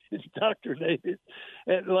indoctrinated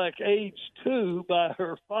at like age 2 by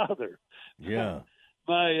her father." Yeah.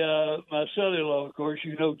 My son-in-law, of course,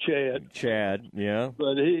 you know Chad. Chad, yeah.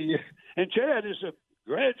 But Chad is a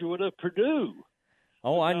graduate of Purdue.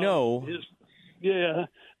 Oh, I know.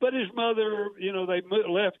 But his mother, they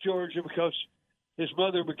left Georgia because his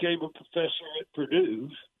mother became a professor at Purdue.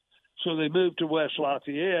 So they moved to West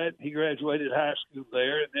Lafayette. He graduated high school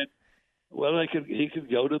there, and then, he could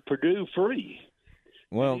go to Purdue free.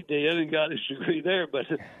 Well, and he did and got his degree there. But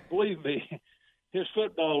believe me, his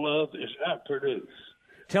football love is not Purdue.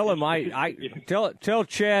 Tell him tell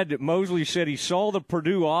Chad that Mosley said he saw the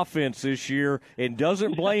Purdue offense this year and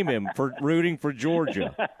doesn't blame him for rooting for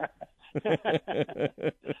Georgia.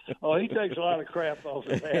 Oh, he takes a lot of crap off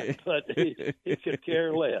of that, but he could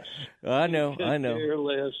care less. I know. Care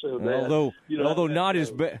less of that. Although not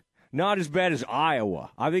as bad as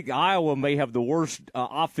Iowa. I think Iowa may have the worst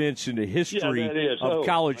offense in the history of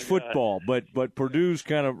college football, but Purdue's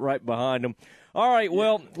kind of right behind them. All right,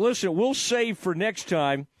 well, listen, we'll save for next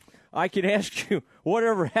time. I can ask you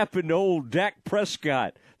whatever happened to old Dak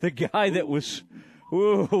Prescott, the guy that was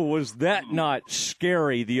that not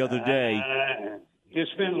scary the other day?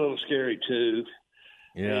 It's been a little scary, too.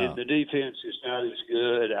 Yeah. And the defense is not as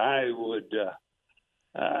good.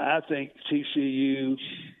 I think TCU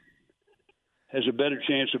has a better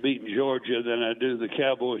chance of beating Georgia than I do the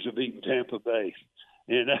Cowboys of beating Tampa Bay.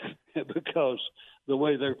 And because the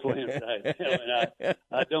way they're playing right now, and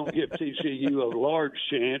I don't give TCU a large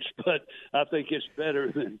chance, but I think it's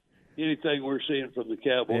better than anything we're seeing from the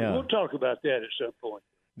Cowboys. Yeah. We'll talk about that at some point.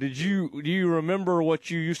 Do you remember what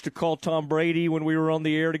you used to call Tom Brady when we were on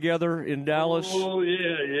the air together in Dallas? Oh, yeah,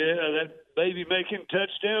 that baby making,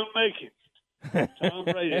 touchdown making. Tom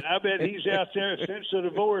Brady. And I bet he's out there since the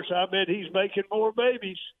divorce. I bet he's making more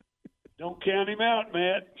babies. Don't count him out,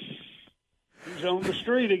 Matt. He's on the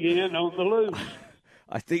street again, on the loose.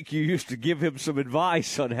 I think you used to give him some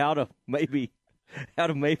advice on how to maybe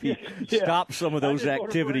stop some of those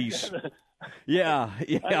activities. Yeah,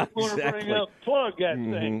 I just want to bring up, plug that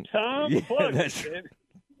thing, Tom. Plug it.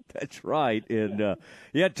 That's right. And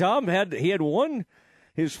Tom had one.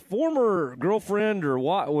 His former girlfriend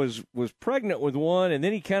was pregnant with one, and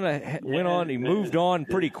then he kind of went on. He moved on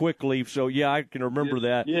pretty quickly. So I can remember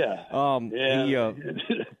that. Yeah.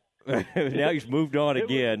 Now he's moved on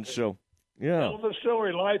again. So hell of a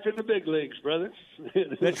story. Life in the big leagues, brother.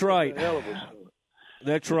 That's right. Hell of a story.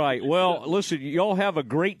 That's right. Well, listen, y'all have a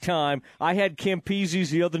great time. I had Campese's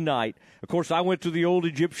the other night. Of course, I went to the old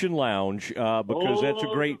Egyptian Lounge because that's a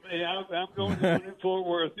great. I'm going to one in Fort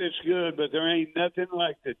Worth. It's good, but there ain't nothing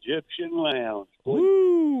like the Egyptian Lounge.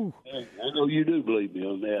 Woo! I know you do believe me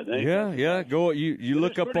on that. Yeah. Go. You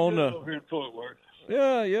look up on the. Over in Fort Worth.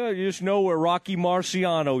 Yeah. You just know where Rocky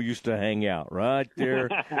Marciano used to hang out, right there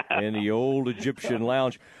in the old Egyptian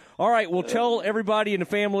Lounge. All right, well, tell everybody in the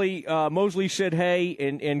family Mosley said hey,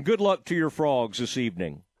 and good luck to your Frogs this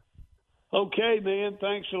evening. Okay, man.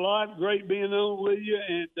 Thanks a lot. Great being on with you,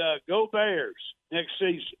 and go Bears next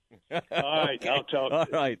season. All right, I'll talk All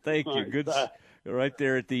to you. right, thank you. Right, good. bye. Right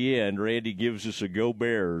there at the end, Randy gives us a go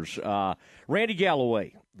Bears. Randy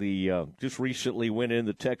Galloway, just recently went in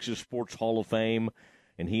the Texas Sports Hall of Fame,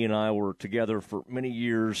 and he and I were together for many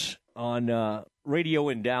years on radio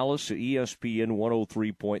in Dallas at ESPN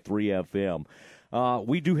 103.3 FM.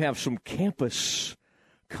 We do have some campus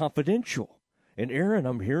confidential. And, Aaron,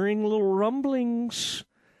 I'm hearing little rumblings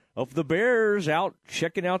of the Bears out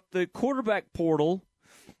checking out the quarterback portal.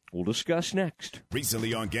 We'll discuss next.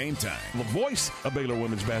 Recently on Game Time. The voice of Baylor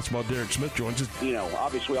women's basketball, Derek Smith, joins us.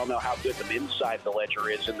 Obviously we all know how good the men's side of the ledger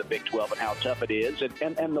is in the Big 12 and how tough it is.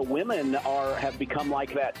 And the women have become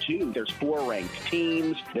like that, too. There's 4 ranked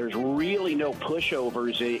teams. There's really no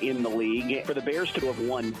pushovers in the league. For the Bears to have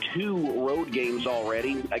won 2 road games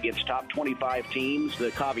already against top 25 teams,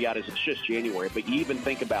 the caveat is it's just January, but you even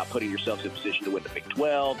think about putting yourselves in position to win the Big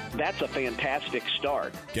 12. That's a fantastic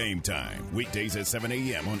start. Game Time, weekdays at 7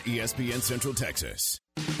 a.m. on ESPN Central Texas.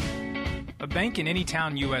 A bank in any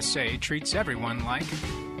town USA treats everyone like,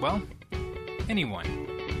 well,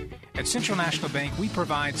 anyone. At Central National Bank, we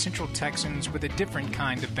provide Central Texans with a different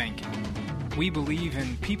kind of banking. We believe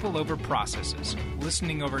in people over processes,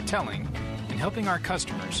 listening over telling, and helping our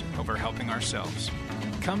customers over helping ourselves.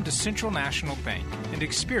 Come to Central National Bank and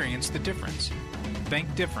experience the difference. Bank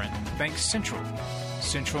different. Bank Central.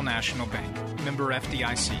 Central National Bank. Member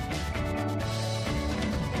FDIC.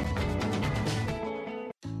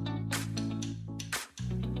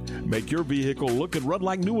 Make your vehicle look and run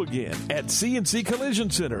like new again at CNC Collision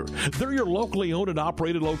Center. They're your locally owned and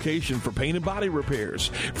operated location for paint and body repairs,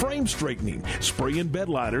 frame straightening, spray and bed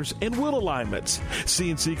liners, and wheel alignments.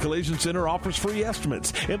 CNC Collision Center offers free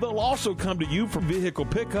estimates, and they'll also come to you for vehicle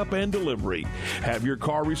pickup and delivery. Have your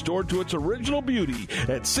car restored to its original beauty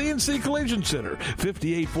at CNC Collision Center,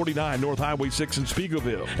 5849 North Highway 6 in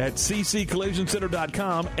Spiegelville, at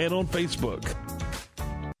cccollisioncenter.com and on Facebook.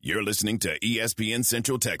 You're listening to ESPN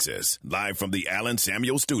Central Texas, live from the Allen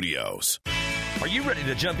Samuel Studios. Are you ready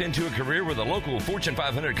to jump into a career with a local Fortune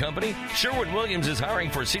 500 company? Sherwin-Williams is hiring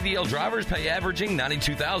for CDL drivers, pay averaging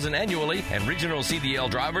 $92,000 annually, and regional CDL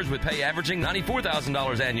drivers with pay averaging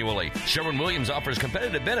 $94,000 annually. Sherwin-Williams offers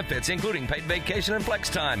competitive benefits, including paid vacation and flex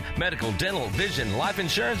time, medical, dental, vision, life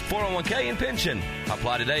insurance, 401k, and pension.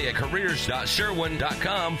 Apply today at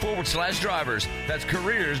careers.sherwin.com/drivers. That's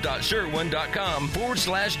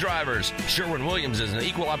careers.sherwin.com/drivers. Sherwin-Williams is an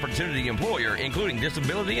equal opportunity employer, including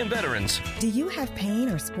disability and veterans. Do you have pain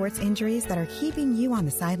or sports injuries that are keeping you on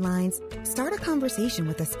the sidelines? Start a conversation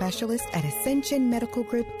with a specialist at Ascension Medical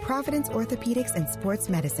Group, Providence Orthopedics and Sports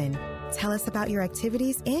Medicine. Tell us about your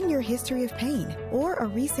activities and your history of pain or a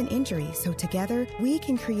recent injury so together we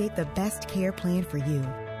can create the best care plan for you.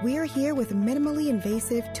 We are here with minimally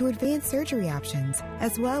invasive to advanced surgery options,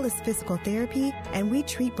 as well as physical therapy, and we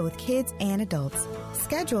treat both kids and adults.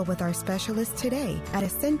 Schedule with our specialist today at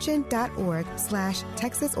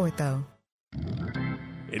ascension.org/TexasOrtho.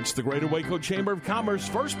 It's the Greater Waco Chamber of Commerce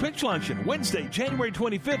First Pitch Luncheon, Wednesday, January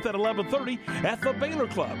 25th at 11:30 at the Baylor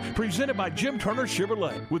Club, presented by Jim Turner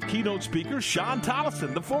Chevrolet, with keynote speakers Sean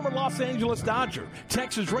Tollison, the former Los Angeles Dodger,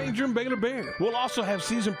 Texas Ranger, and Baylor Bear. We'll also have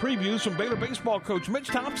season previews from Baylor baseball coach Mitch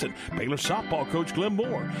Thompson, Baylor softball coach Glenn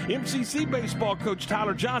Moore, MCC baseball coach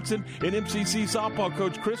Tyler Johnson, and MCC softball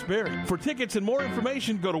coach Chris Berry. For tickets and more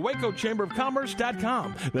information, go to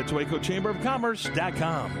WacoChamberOfCommerce.com. That's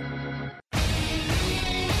WacoChamberOfCommerce.com.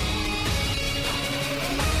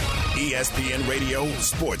 ESPN Radio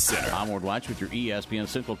Sports Center. I'm Ward Watch with your ESPN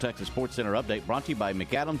Central Texas Sports Center update, brought to you by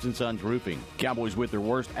McAdams & Sons Roofing. Cowboys, with their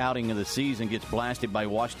worst outing of the season, gets blasted by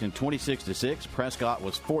Washington 26-6. Prescott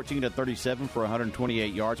was 14-37 for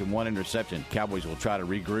 128 yards and one interception. Cowboys will try to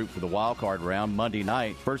regroup for the wild card round Monday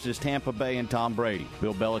night versus Tampa Bay and Tom Brady.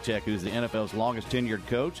 Bill Belichick, who's the NFL's longest tenured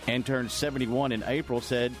coach and turned 71 in April,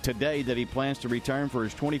 said today that he plans to return for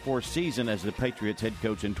his 24th season as the Patriots head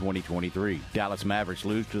coach in 2023. Dallas Mavericks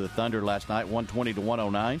lose to the Thunder last night,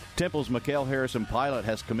 120-109. Temple's Mikael Harrison-Pilot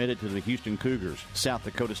has committed to the Houston Cougars. South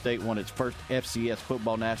Dakota State won its first FCS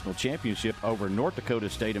football national championship over North Dakota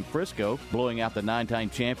State in Frisco, blowing out the 9-time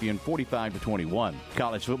champion 45-21.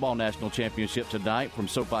 College football national championship tonight from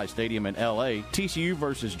SoFi Stadium in L.A. TCU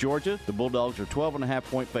versus Georgia. The Bulldogs are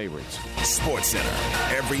 12.5-point favorites. Sports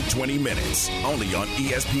Center, every 20 minutes, only on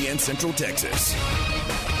ESPN Central Texas.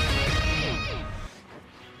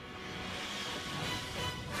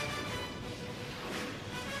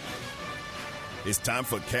 It's time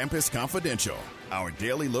for Campus Confidential, our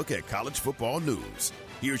daily look at college football news.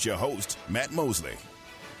 Here's your host, Matt Mosley.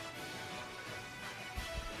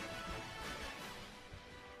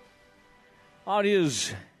 It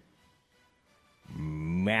is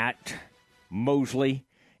Matt Mosley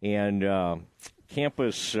and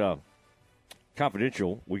Campus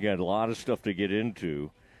Confidential. We got a lot of stuff to get into.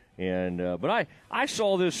 And but I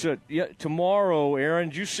saw this tomorrow, Aaron.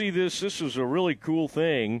 Did you see this? This is a really cool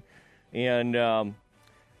thing. And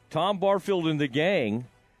Tom Barfield and the gang,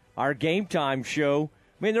 our Game Time show,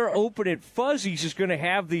 man, they're open at Fuzzy's is going to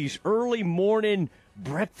have these early morning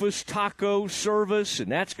breakfast taco service,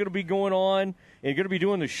 and that's going to be going on. And going to be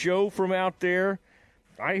doing the show from out there.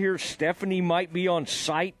 I hear Stephanie might be on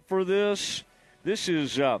site for this. This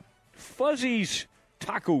is Fuzzy's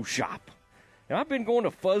Taco Shop. And I've been going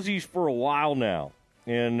to Fuzzy's for a while now,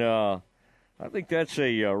 and I think that's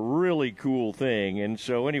a really cool thing. And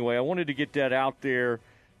so, anyway, I wanted to get that out there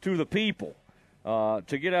to the people, to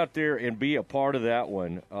get out there and be a part of that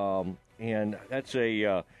one. And that's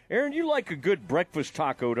Aaron, you like a good breakfast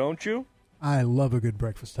taco, don't you? I love a good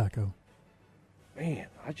breakfast taco. Man,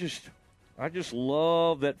 I just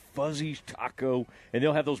love that Fuzzy's taco. And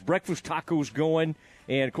they'll have those breakfast tacos going.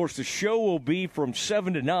 And, of course, the show will be from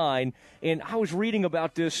 7 to 9. And I was reading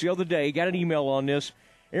about this the other day, got an email on this.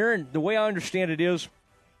 Aaron, the way I understand it is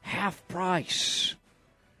half price.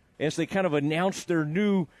 As they kind of announced their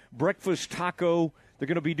new breakfast taco, they're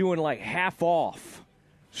going to be doing like half off.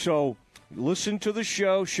 So listen to the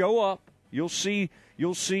show, show up. You'll see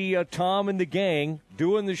Tom and the gang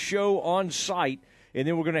doing the show on site, and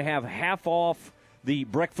then we're going to have half off the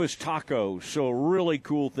breakfast tacos. So a really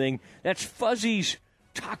cool thing. That's Fuzzy's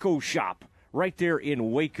Taco Shop right there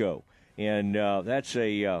in Waco, and that's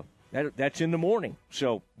in the morning.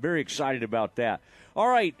 So very excited about that. All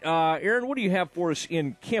right, Aaron, what do you have for us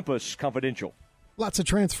in Campus Confidential? Lots of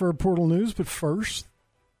transfer portal news, but first,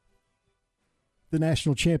 the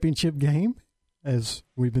national championship game, as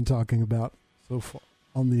we've been talking about so far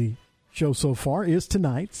on the show so far, is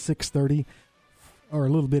tonight, 6:30, or a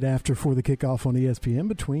little bit after, for the kickoff on ESPN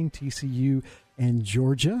between TCU and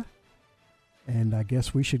Georgia. And I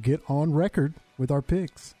guess we should get on record with our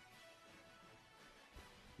picks.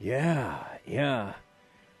 Yeah.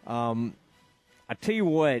 I tell you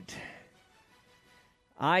what,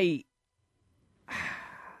 I'm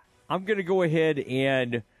going to go ahead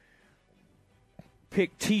and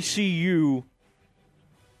pick TCU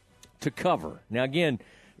to cover. Now, again,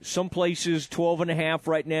 some places 12.5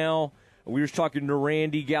 right now. We were talking to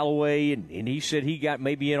Randy Galloway, and he said he got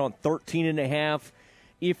maybe in on 13.5.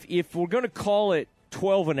 If we're going to call it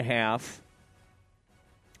 12.5,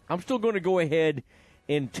 I'm still going to go ahead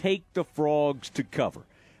and take the Frogs to cover.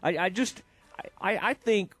 I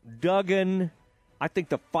think Duggan, I think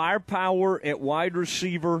the firepower at wide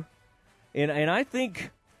receiver, and I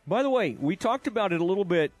think, by the way, we talked about it a little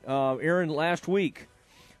bit, Aaron, last week.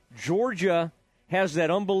 Georgia has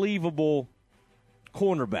that unbelievable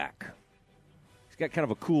cornerback. He's got kind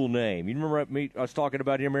of a cool name. You remember I was talking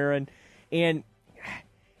about him, Aaron?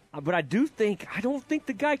 But I don't think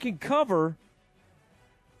the guy can cover.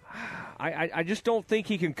 I just don't think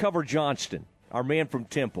he can cover Johnston, our man from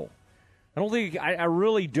Temple. I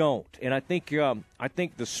really don't. And I think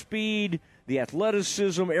the speed, the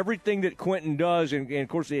athleticism, everything that Quentin does, and of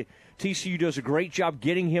course the TCU does a great job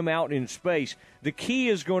getting him out in space. The key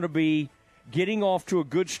is going to be getting off to a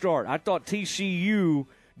good start. I thought TCU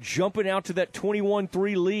jumping out to that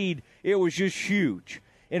 21-3 lead, it was just huge.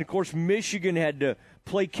 And of course Michigan had to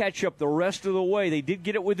play catch up the rest of the way. They did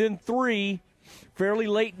get it within 3 fairly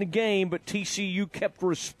late in the game, but TCU kept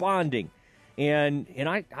responding. And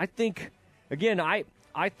I think, again, I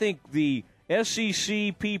think the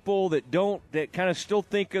SEC people that kind of still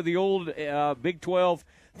think of the old Big 12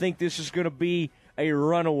 think this is going to be a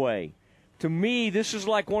runaway. To me, this is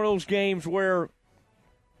like one of those games where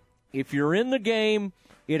if you're in the game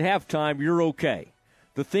at halftime, you're okay.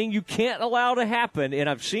 The thing you can't allow to happen, and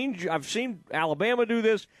I've seen Alabama do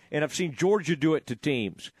this, and I've seen Georgia do it to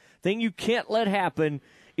teams. Thing you can't let happen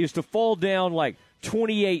is to fall down like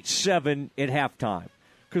 28-7 at halftime,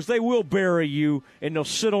 because they will bury you and they'll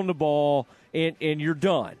sit on the ball and you're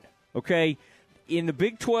done. Okay, in the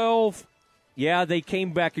Big 12, yeah, they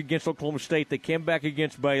came back against Oklahoma State. They came back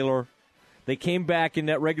against Baylor. They came back in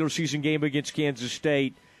that regular season game against Kansas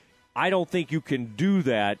State. I don't think you can do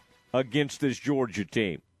that against this Georgia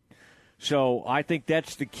team. So I think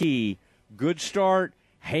that's the key. Good start,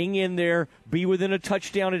 hang in there, be within a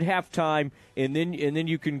touchdown at halftime, and then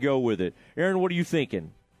you can go with it. Aaron, what are you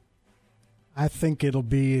thinking? I think it'll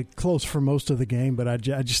be close for most of the game, but I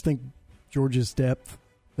just think Georgia's depth,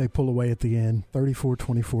 they pull away at the end.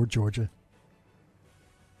 34-24 Georgia.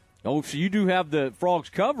 Oh, so you do have the Frogs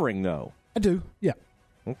covering, though. I do, yeah.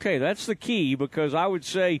 Okay, that's the key, because I would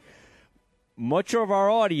say much of our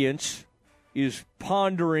audience is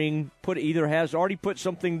pondering, either has already put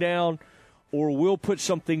something down or will put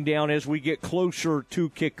something down as we get closer to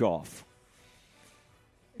kickoff.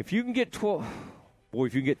 If you can get 12, boy,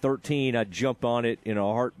 if you can get 13, I'd jump on it in a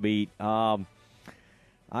heartbeat. Now,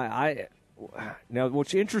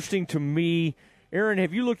 what's interesting to me, Aaron,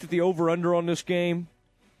 have you looked at the over/under on this game?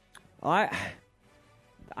 What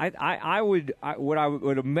I would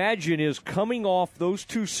imagine is coming off those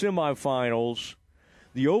two semifinals,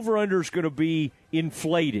 the over/under is going to be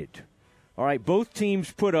inflated. All right, both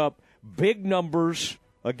teams put up big numbers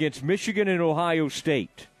against Michigan and Ohio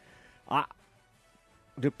State.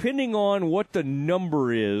 Depending on what the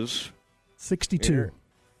number is, 62.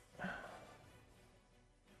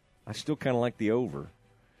 I still kind of like the over.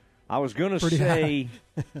 I was going to say,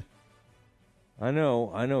 I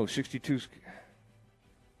know, 62.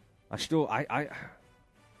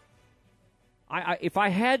 If I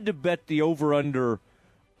had to bet the over/under,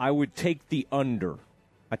 I would take the under.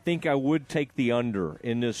 I think I would take the under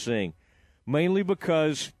in this thing, mainly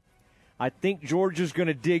because I think Georgia's going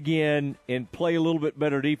to dig in and play a little bit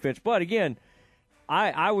better defense. But again,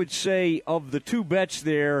 I would say of the two bets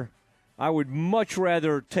there, I would much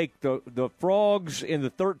rather take the Frogs in the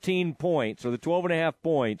 13 points or the 12.5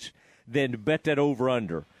 points than to bet that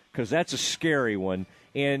over/under, because that's a scary one.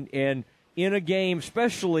 And in a game,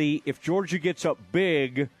 especially if Georgia gets up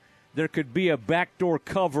big, there could be a backdoor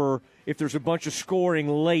cover if there's a bunch of scoring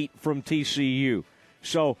late from TCU.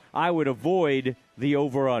 So I would avoid the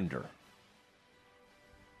over/under.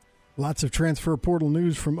 Lots of transfer portal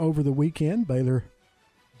news from over the weekend. Baylor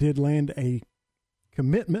did land a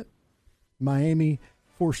commitment. Miami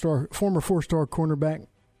former four-star cornerback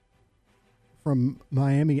from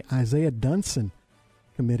Miami, Isaiah Dunson,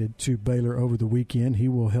 committed to Baylor over the weekend. He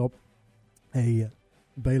will help a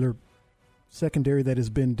Baylor secondary that has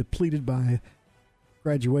been depleted by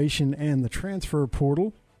graduation and the transfer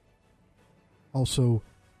portal. Also,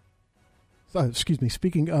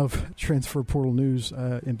 speaking of transfer portal news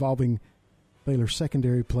involving Baylor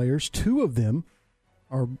secondary players, two of them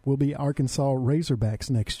will be Arkansas Razorbacks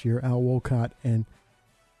next year. Al Wolcott and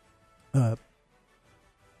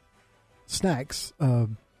Snacks.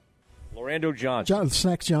 Lorando Johnson.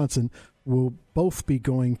 Snacks Johnson will both be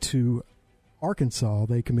going to Arkansas.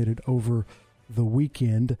 They committed over the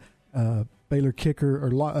weekend. Baylor kicker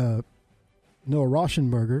Noah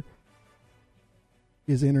Rauschenberger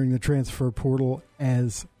is entering the transfer portal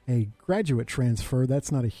as a graduate transfer.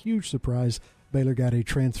 That's not a huge surprise. Baylor got a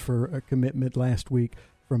transfer commitment last week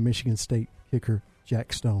from Michigan State kicker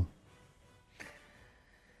Jack Stone.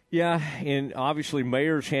 Yeah, and obviously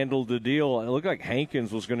Mayers handled the deal. It looked like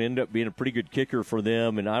Hankins was going to end up being a pretty good kicker for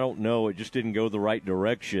them, and I don't know, it just didn't go the right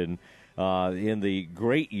direction. In the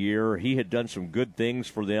great year, he had done some good things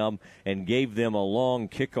for them and gave them a long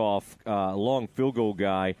kickoff, long field goal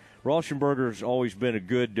guy. Rauschenberger's always been a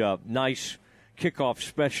good, nice kickoff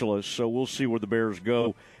specialist, so we'll see where the Bears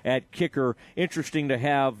go at kicker. Interesting to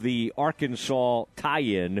have the Arkansas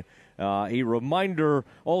tie-in. A reminder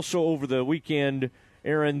also over the weekend,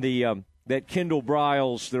 Aaron, that Kendall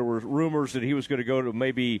Briles, there were rumors that he was going to go to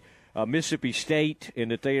maybe Mississippi State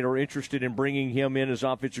and that they are interested in bringing him in as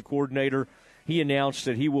offensive coordinator. He announced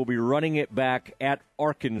that he will be running it back at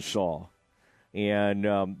Arkansas. And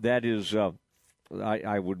that is, I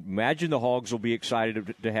would imagine the Hogs will be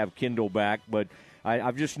excited to have Kendall back. But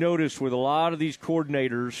I've just noticed with a lot of these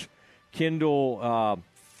coordinators, Kendall,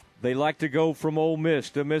 they like to go from Ole Miss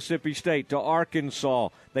to Mississippi State to Arkansas.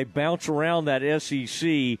 They bounce around that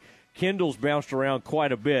SEC. Kendall's bounced around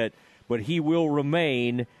quite a bit, but he will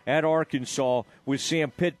remain at Arkansas with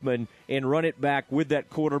Sam Pittman and run it back with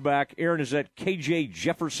that quarterback. Aaron, is that K.J.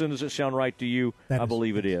 Jefferson? Does it sound right to you? I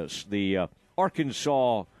believe it is. The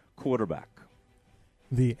Arkansas quarterback.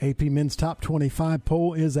 The AP Men's Top 25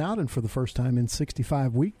 poll is out, and for the first time in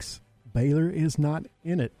 65 weeks, Baylor is not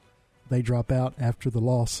in it. They drop out after the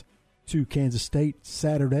loss to Kansas State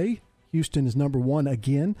Saturday. Houston is number one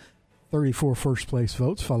again, 34 first-place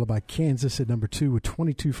votes, followed by Kansas at number 2 with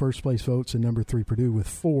 22 first-place votes, and number 3 Purdue with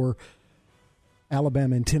 4.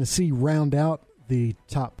 Alabama and Tennessee round out the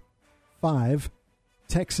top 5.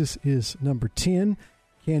 Texas is number 10.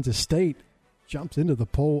 Kansas State jumps into the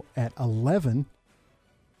poll at 11.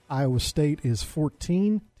 Iowa State is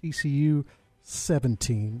 14. TCU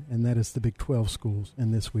 17, and that is the Big 12 schools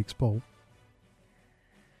in this week's poll.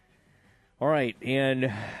 All right,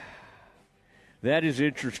 and that is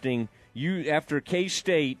interesting. After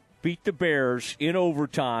K-State beat the Bears in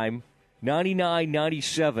overtime,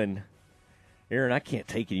 99-97, Aaron, I can't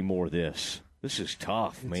take any more of this. This is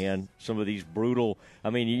tough, man. Some of these brutal. I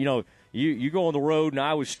mean, you go on the road and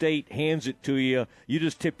Iowa State hands it to you. You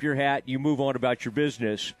just tip your hat. You move on about your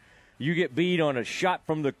business. You get beat on a shot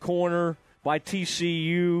from the corner by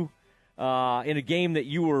TCU in a game that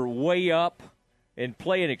you were way up and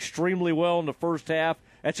playing extremely well in the first half.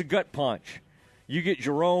 That's a gut punch. You get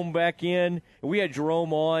Jerome back in. We had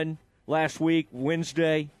Jerome on last week,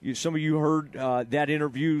 Wednesday. Some of you heard that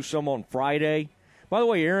interview, some on Friday. By the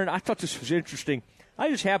way, Aaron, I thought this was interesting. I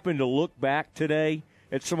just happened to look back today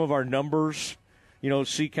at some of our numbers,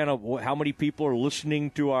 see kind of how many people are listening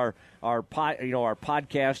to our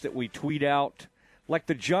podcast that we tweet out. Like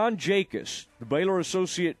the John Jacobs, the Baylor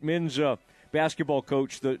Associate men's basketball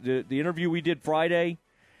coach, the interview we did Friday,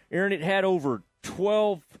 Aaron, it had over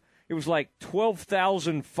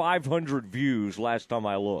 12,500 views last time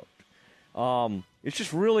I looked. It's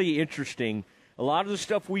just really interesting. A lot of the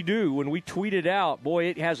stuff we do, when we tweet it out, boy,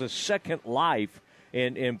 it has a second life,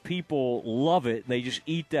 and people love it, and they just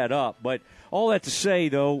eat that up. But all that to say,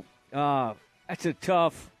 though, that's a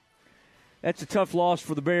tough loss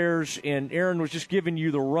for the Bears, and Aaron was just giving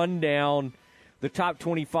you the rundown, the top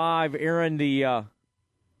 25. Aaron, the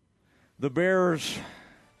Bears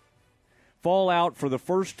fall out for the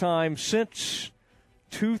first time since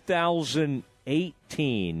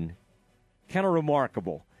 2018. Kind of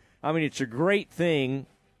remarkable. I mean, it's a great thing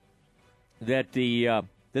that the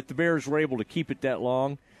Bears were able to keep it that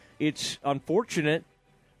long. It's unfortunate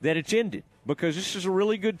that it's ended because this is a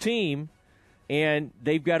really good team, and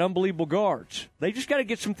they've got unbelievable guards. They just got to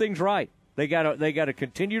get some things right. They got to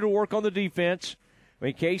continue to work on the defense. I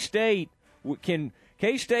mean, K-State,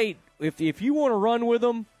 if you want to run with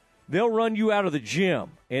them, they'll run you out of the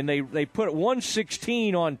gym. And they put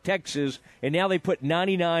 116 on Texas, and now they put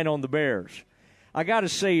 99 on the Bears. I got to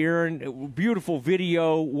say, Aaron, beautiful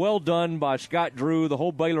video, well done by Scott Drew, the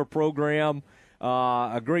whole Baylor program.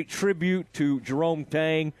 A great tribute to Jerome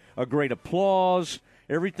Tang, a great applause.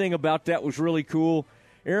 Everything about that was really cool.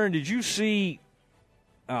 Aaron, did you see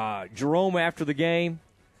Jerome after the game?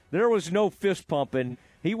 There was no fist pumping.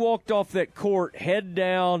 He walked off that court head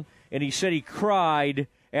down, and he said he cried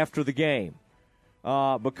after the game.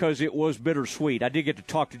 because it was bittersweet. I did get to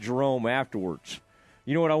talk to Jerome afterwards.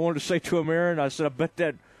 You know what I wanted to say to him, Aaron? I said, I bet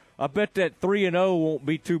that 3-0 won't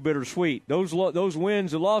be too bittersweet. Those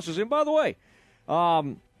wins and losses. And by the way,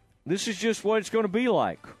 this is just what it's going to be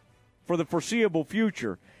like for the foreseeable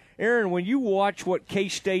future. Aaron, when you watch what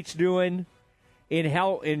K-State's doing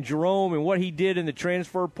and Jerome and what he did in the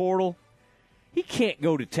transfer portal, he can't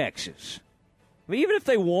go to Texas. I mean, even if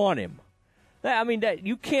they want him,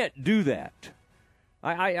 you can't do that.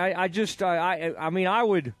 And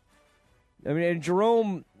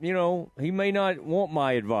Jerome, he may not want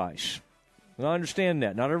my advice. And I understand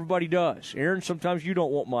that. Not everybody does. Aaron, sometimes you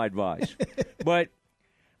don't want my advice. But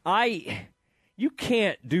you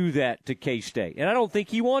can't do that to K-State. And I don't think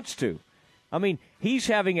he wants to. I mean, he's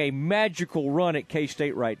having a magical run at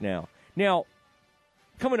K-State right now. Now,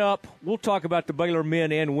 coming up, we'll talk about the Baylor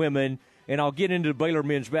men and women, and I'll get into the Baylor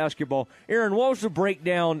men's basketball. Aaron, what was the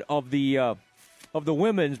breakdown of the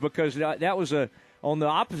women's? Because that was on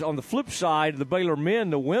the flip side of the Baylor men,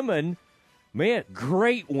 the women, man,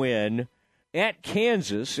 great win at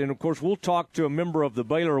Kansas. And, of course, we'll talk to a member of the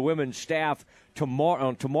Baylor women's staff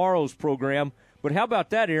on tomorrow's program. But how about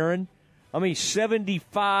that, Aaron? I mean,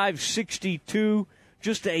 75-62,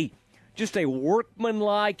 just a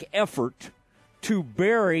workmanlike effort to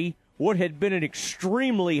bury what had been an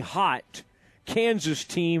extremely hot Kansas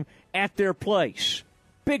team at their place.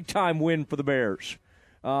 Big-time win for the Bears.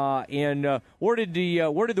 Where did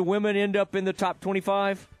the women end up in the top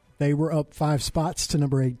 25? They were up 5 spots to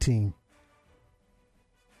number 18.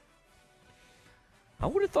 I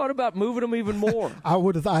would have thought about moving them even more.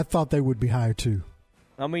 I thought they would be higher too.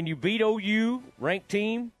 I mean, you beat OU, ranked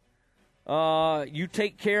team. You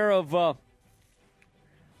take care of.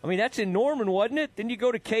 That's in Norman, wasn't it? Then you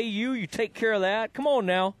go to KU, you take care of that. Come on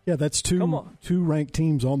now. Yeah, that's two ranked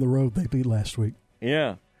teams on the road they beat last week.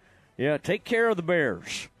 Yeah, take care of the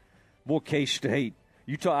Bears. Boy, K-State.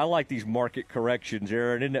 I like these market corrections,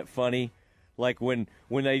 Aaron. Isn't that funny? Like when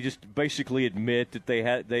they just basically admit that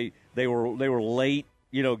they were late,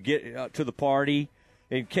 get to the party,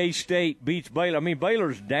 and K-State beats Baylor. I mean,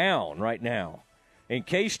 Baylor's down right now, and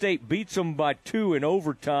K-State beats them by 2 in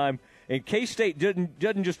overtime. And K-State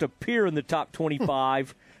doesn't just appear in the top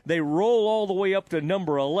 25; they roll all the way up to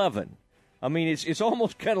number 11. I mean, it's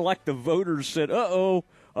almost kind of like the voters said, "Uh-oh,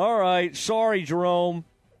 all right, sorry, Jerome,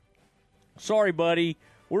 sorry, buddy,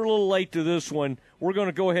 we're a little late to this one. We're going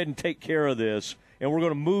to go ahead and take care of this, and we're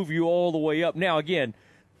going to move you all the way up." Now, again,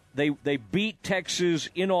 they beat Texas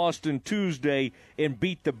in Austin Tuesday and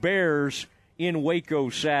beat the Bears in Waco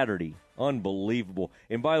Saturday. Unbelievable.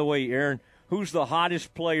 And by the way, Aaron, who's the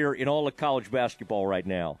hottest player in all of college basketball right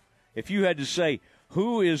now? If you had to say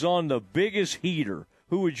who is on the biggest heater,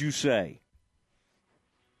 who would you say?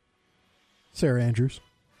 Sarah Andrews.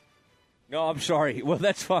 No, I'm sorry. Well,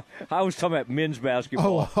 that's fine. I was talking about men's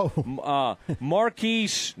basketball.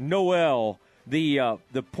 Marquise Noel, the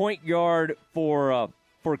point guard for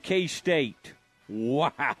K-State.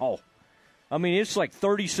 Wow. I mean, it's like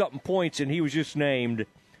 30-something points, and he was just named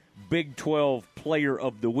Big 12 Player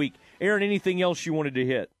of the Week. Aaron, anything else you wanted to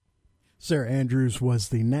hit? Sarah Andrews was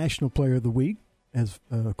the National Player of the Week, as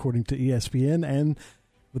according to ESPN, and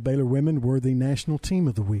the Baylor women were the National Team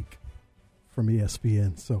of the Week from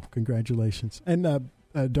ESPN. So congratulations. And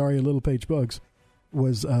Daria Littlepage-Buggs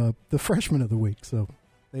was the Freshman of the Week. So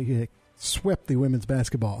they swept the women's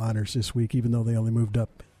basketball honors this week, even though they only moved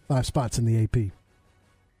up 5 spots in the AP.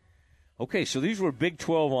 Okay, so these were Big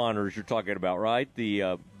 12 honors you're talking about, right?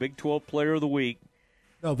 The Big 12 Player of the Week.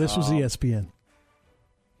 No, this was ESPN.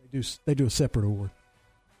 They do a separate award.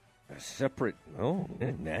 A separate,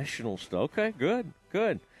 national stuff. Okay, good.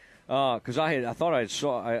 Because I thought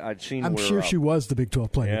I'd seen. I'm sure she was the Big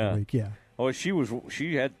 12 Player of the Week. Yeah. Oh,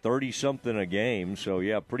 she had 30-something a game. So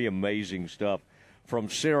yeah, pretty amazing stuff from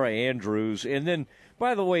Sarah Andrews. And then,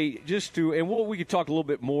 by the way, we could talk a little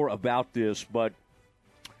bit more about this, but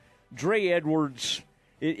Dre Edwards.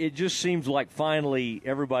 It just seems like finally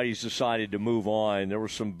everybody's decided to move on. There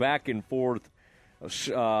was some back and forth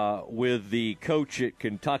with the coach at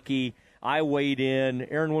Kentucky. I weighed in.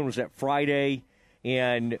 Aaron, when was that? Friday.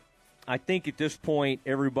 And I think at this point,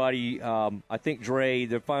 everybody, I think Dre,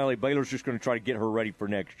 Baylor's just going to try to get her ready for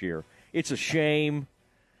next year. It's a shame.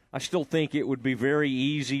 I still think it would be very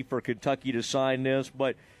easy for Kentucky to sign this.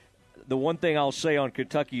 But the one thing I'll say on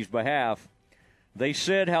Kentucky's behalf, they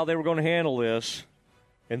said how they were going to handle this,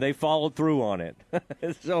 and they followed through on it.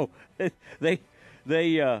 So and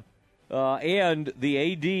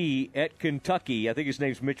the AD at Kentucky, I think his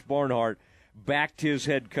name's Mitch Barnhart, backed his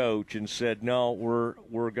head coach and said, "No,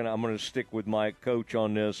 I'm going to stick with my coach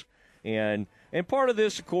on this." And part of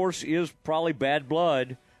this, of course, is probably bad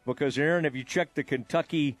blood because, Aaron, have you checked the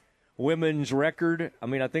Kentucky women's record? I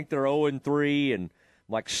mean, I think they're 0-3 and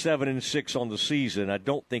like 7-6 on the season. I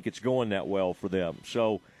don't think it's going that well for them.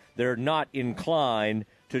 So they're not inclined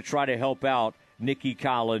to try to help out Nikki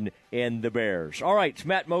Collin and the Bears. All right, it's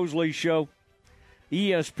Matt Mosley Show,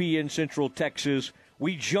 ESPN Central Texas.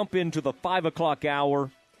 We jump into the 5 o'clock hour,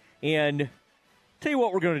 and tell you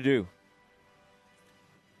what we're going to do.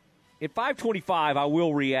 At 5:25, I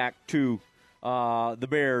will react to the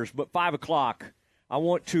Bears, but 5 o'clock, I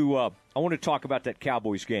want to talk about that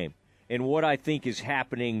Cowboys game and what I think is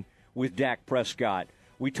happening with Dak Prescott.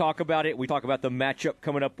 We talk about it. We talk about the matchup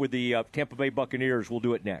coming up with the Tampa Bay Buccaneers. We'll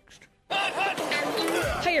do it next.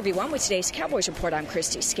 Hi, everyone. With today's Cowboys Report, I'm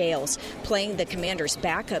Christy Scales. Playing the Commanders'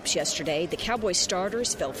 backups yesterday, the Cowboys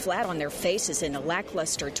starters fell flat on their faces in a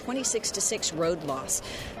lackluster 26-6 road loss.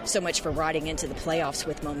 So much for riding into the playoffs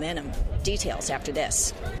with momentum. Details after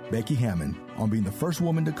this. Becky Hammon on being the first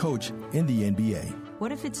woman to coach in the NBA.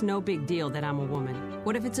 What if it's no big deal that I'm a woman?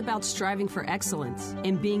 What if it's about striving for excellence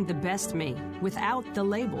and being the best me without the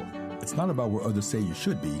label? It's not about where others say you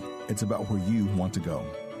should be. It's about where you want to go.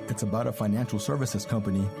 It's about a financial services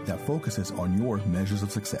company that focuses on your measures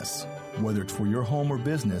of success. Whether it's for your home or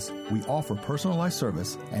business, we offer personalized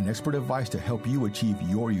service and expert advice to help you achieve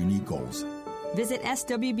your unique goals. Visit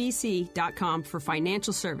swbc.com for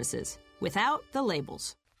financial services without the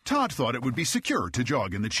labels. Todd thought it would be secure to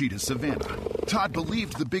jog in the cheetah savanna. Todd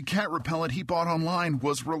believed the big cat repellent he bought online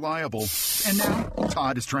was reliable. And now,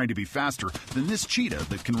 Todd is trying to be faster than this cheetah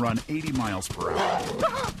that can run 80 miles per hour.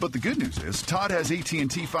 But the good news is, Todd has AT&T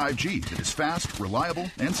 5G that is fast, reliable,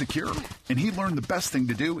 and secure. And he learned the best thing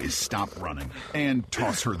to do is stop running and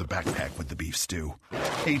toss her the backpack with the beef stew.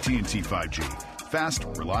 AT&T 5G. Fast,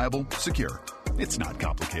 reliable, secure. It's not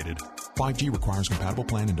complicated. 5G requires compatible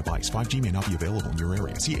plan and device. 5G may not be available in your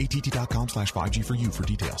area. See att.com/5G for you for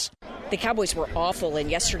details. The Cowboys were awful in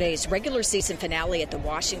yesterday's regular season finale at the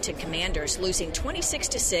Washington Commanders, losing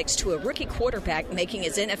 26-6 to a rookie quarterback making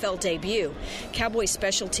his NFL debut. Cowboys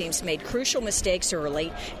special teams made crucial mistakes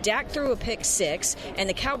early. Dak threw a pick six, and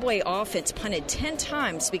the Cowboy offense punted 10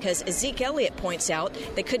 times because Zeke Elliott points out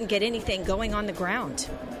they couldn't get anything going on the ground.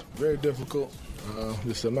 Very difficult.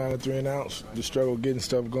 Just a amount of 3 and outs, the struggle getting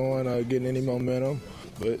stuff going, getting any momentum.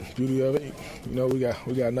 But beauty of it, we got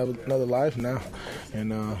another life now, and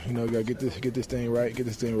we got to get this thing right, get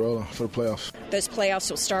this thing rolling for the playoffs. Those playoffs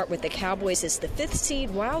will start with the Cowboys as the 5th seed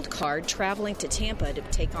wild card traveling to Tampa to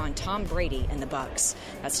take on Tom Brady and the Bucs.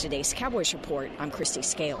 That's today's Cowboys Report. I'm Christy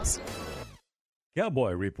Scales.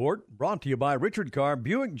 Cowboy Report brought to you by Richard Carr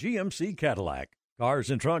Buick GMC Cadillac. Cars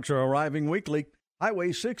and trucks are arriving weekly.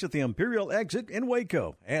 Highway 6 at the Imperial exit in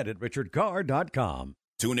Waco and at richardcarr.com.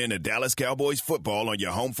 Tune in to Dallas Cowboys football on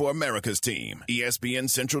your home for America's team, ESPN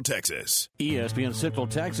Central Texas. ESPN Central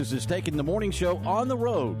Texas is taking the morning show on the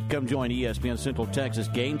road. Come join ESPN Central Texas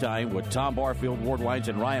Game Time with Tom Barfield, Ward Wines,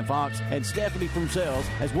 and Ryan Fox, and Stephanie from Sales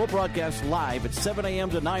as we'll broadcast live at 7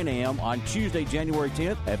 a.m. to 9 a.m. on Tuesday, January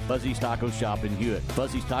 10th at Fuzzy's Taco Shop in Hewitt.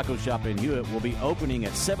 Fuzzy's Taco Shop in Hewitt will be opening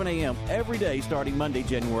at 7 a.m. every day starting Monday,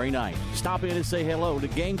 January 9th. Stop in and say hello to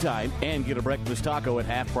Game Time and get a breakfast taco at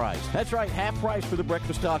half price. That's right, half price for the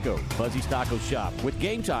breakfast taco. Fuzzy's Taco Shop with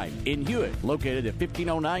Game Time in Hewitt, located at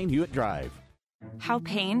 1509 Hewitt Drive. How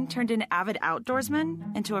pain turned an avid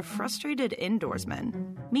outdoorsman into a frustrated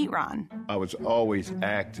indoorsman. Meet Ron. I was always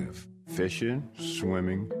active. Fishing,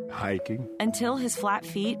 swimming, hiking. Until his flat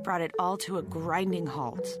feet brought it all to a grinding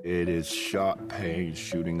halt. It is sharp pain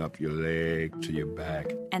shooting up your leg to your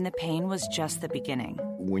back. And the pain was just the beginning.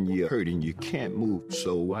 When you're hurting, you can't move.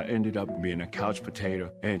 So I ended up being a couch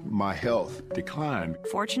potato, and my health declined.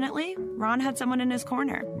 Fortunately, Ron had someone in his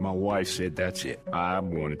corner. My wife said, that's it. I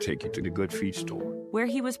want to take you to the Good Feet store, where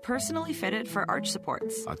he was personally fitted for arch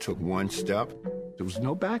supports. I took one step. There was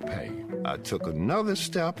no back pain. I took another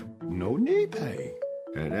step, no knee pain.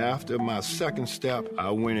 And after my second step,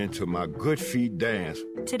 I went into my Good Feet dance.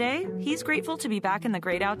 Today, he's grateful to be back in the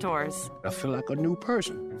great outdoors. I feel like a new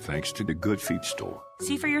person, thanks to the Good Feet store.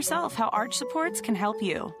 See for yourself how arch supports can help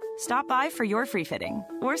you. Stop by for your free fitting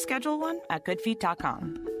or schedule one at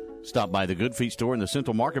goodfeet.com. Stop by the Good Feet store in the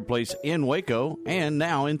Central Marketplace in Waco and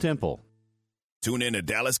now in Temple. Tune in to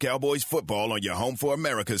Dallas Cowboys football on your home for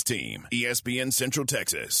America's team, ESPN Central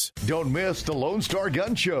Texas. Don't miss the Lone Star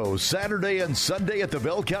Gun Show, Saturday and Sunday at the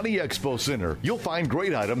Bell County Expo Center. You'll find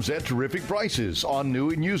great items at terrific prices on new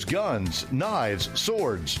and used guns, knives,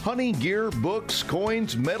 swords, hunting gear, books,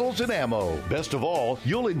 coins, medals, and ammo. Best of all,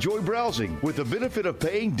 you'll enjoy browsing with the benefit of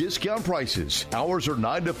paying discount prices. Hours are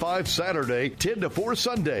 9 to 5 Saturday, 10 to 4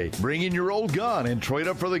 Sunday. Bring in your old gun and trade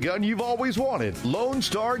up for the gun you've always wanted. Lone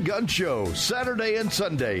Star Gun Show, Saturday and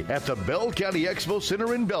Sunday at the Bell County Expo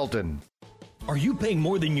Center in Belton. Are you paying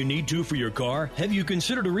more than you need to for your car? Have you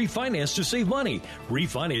considered a refinance to save money?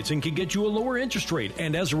 Refinancing can get you a lower interest rate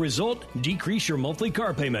and, as a result, decrease your monthly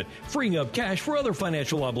car payment, freeing up cash for other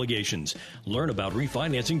financial obligations. Learn about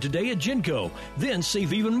refinancing today at Genco. Then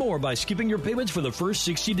save even more by skipping your payments for the first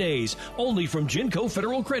 60 days, only from Genco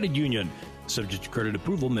Federal Credit Union. Subject to credit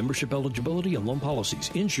approval, membership eligibility, and loan policies.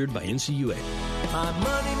 Insured by NCUA. My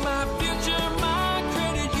money, my future, my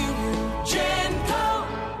credit union. Genco.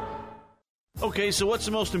 Okay, so what's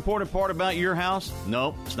the most important part about your house?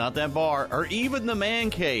 Nope, it's not that bar or even the man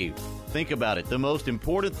cave. Think about it. The most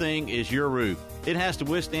important thing is your roof. It has to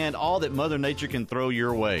withstand all that Mother Nature can throw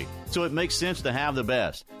your way. So it makes sense to have the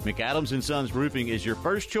best. McAdams & Sons Roofing is your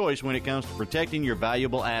first choice when it comes to protecting your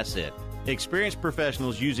valuable asset. Experienced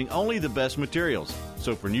professionals using only the best materials.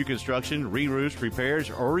 So for new construction, re-roofs,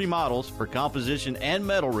 repairs, or remodels for composition and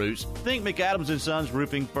metal roofs, think McAdams & Sons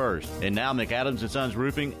Roofing first. And now McAdams & Sons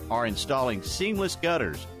Roofing are installing seamless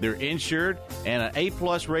gutters. They're insured and an A+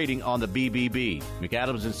 rating on the BBB.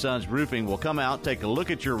 McAdams & Sons Roofing will come out, take a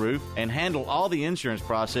look at your roof, and handle all the insurance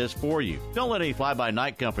process for you. Don't let any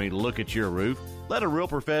fly-by-night company look at your roof. Let a real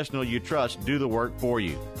professional you trust do the work for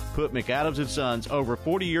you. Put McAdams & Sons over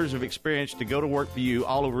 40 years of experience to go to work for you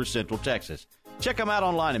all over Central Texas. Check them out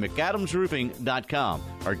online at McAdamsRoofing.com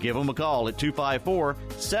or give them a call at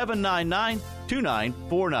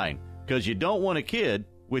 254-799-2949 because you don't want a kid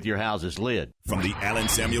with your house's lid. From the Allen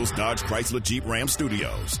Samuels Dodge Chrysler Jeep Ram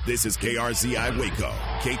Studios, this is KRZI Waco,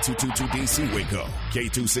 K222DC Waco,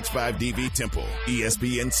 K265DV Temple,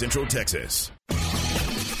 ESPN Central Texas.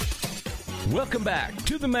 Welcome back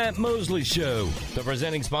to the Matt Mosley Show. The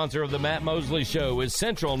presenting sponsor of the Matt Mosley Show is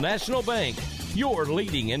Central National Bank, your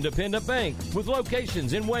leading independent bank with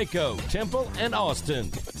locations in Waco, Temple, and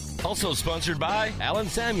Austin. Also sponsored by Allen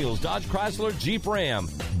Samuels Dodge Chrysler Jeep Ram,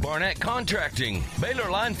 Barnett Contracting,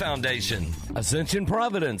 Baylor Line Foundation, Ascension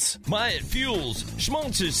Providence, Myatt Fuels,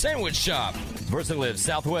 Schmaltz's Sandwich Shop, VersaLive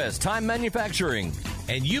Southwest Time Manufacturing,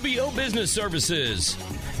 and UBO Business Services.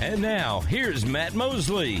 And now, here's Matt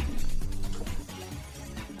Mosley.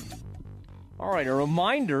 All right, a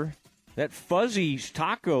reminder that Fuzzy's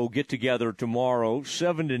Taco get-together tomorrow,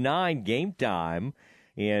 7 to 9 game time,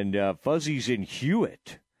 and Fuzzy's in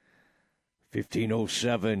Hewitt,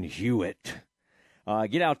 1507 Hewitt.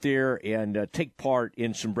 Get out there and take part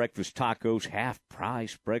in some breakfast tacos,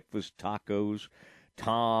 half-price breakfast tacos.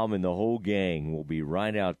 Tom and the whole gang will be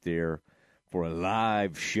right out there for a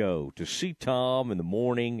live show to see Tom in the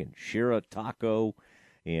morning and share a taco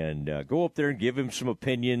and go up there and give him some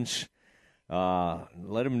opinions.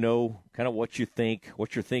 Let them know kind of what you think,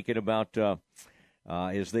 what you're thinking about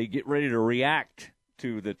as they get ready to react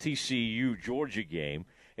to the TCU-Georgia game.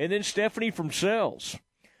 And then Stephanie from Sells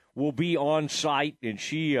will be on site, and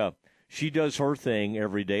she does her thing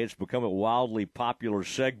every day. It's become a wildly popular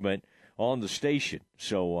segment on the station.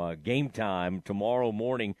 So game time tomorrow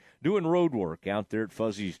morning, doing road work out there at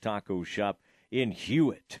Fuzzy's Taco Shop in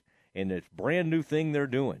Hewitt. And it's a brand new thing they're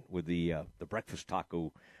doing with the breakfast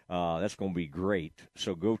taco. That's going to be great.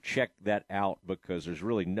 So go check that out because there's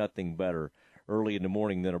really nothing better early in the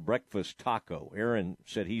morning than a breakfast taco. Aaron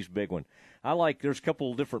said he's a big one. There's a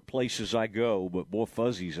couple of different places I go, but boy,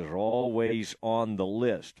 Fuzzy's is always on the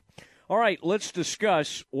list. All right, let's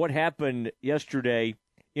discuss what happened yesterday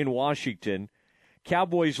in Washington.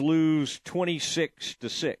 Cowboys lose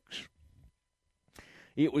 26-6.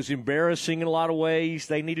 It was embarrassing in a lot of ways.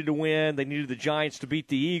 They needed to win. They needed the Giants to beat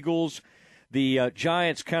the Eagles. The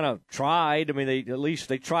Giants kind of tried. I mean,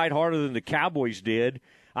 they tried harder than the Cowboys did.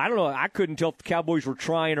 I don't know. I couldn't tell if the Cowboys were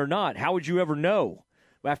trying or not. How would you ever know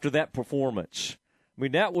after that performance? I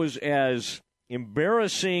mean, that was as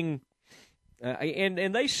embarrassing.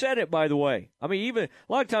 And they said it, by the way. I mean, even a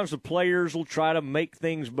lot of times the players will try to make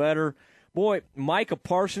things better. Boy, Micah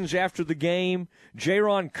Parsons after the game,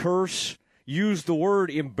 Jaron Kearse used the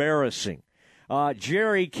word embarrassing.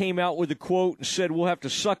 Jerry came out with a quote and said, we'll have to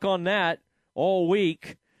suck on that all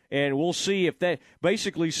week, and we'll see if that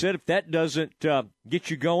basically said if that doesn't get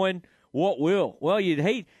you going, what will? Well, you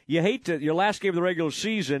hate your last game of the regular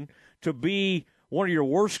season to be one of your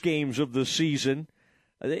worst games of the season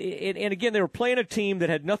And again, they were playing a team that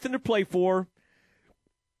had nothing to play for,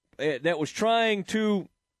 that was trying to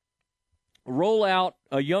roll out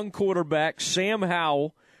a young quarterback, Sam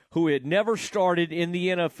Howell, who had never started in the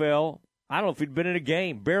NFL. I don't know if he'd been in a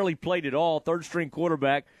game, barely played at all, third-string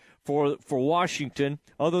quarterback for Washington,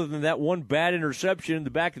 other than that one bad interception in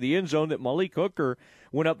the back of the end zone that Malik Hooker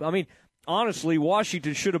went up. I mean, honestly,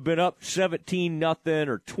 Washington should have been up 17-0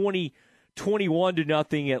 or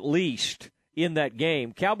 21-0 at least in that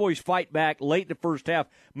game. Cowboys fight back late in the first half,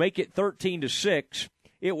 make it 13-6.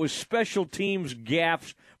 It was special teams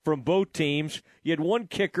gaffes from both teams. You had one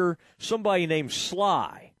kicker, somebody named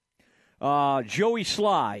Sly. Joey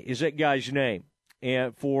Sly is that guy's name,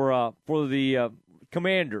 and for the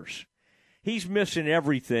Commanders. He's missing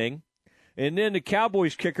everything. And then the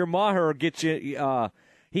Cowboys kicker, Maher, gets in.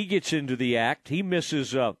 He gets into the act. He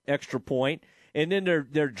misses extra point. And then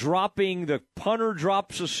they're dropping. The punter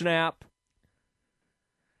drops a snap.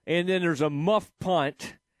 And then there's a muff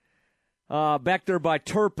punt back there by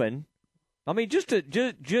Turpin. I mean, just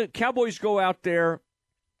Cowboys go out there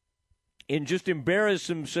and just embarrass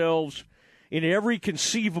themselves in every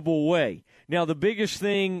conceivable way. Now, the biggest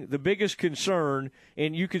concern,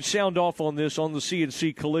 and you can sound off on this on the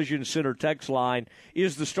CNC Collision Center text line,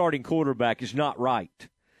 is the starting quarterback is not right.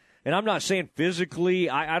 And I'm not saying physically.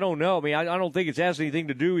 I don't know. I mean, I don't think it has anything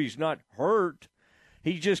to do. He's not hurt.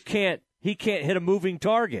 He just can't. He can't hit a moving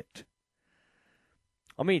target.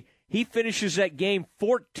 I mean, he finishes that game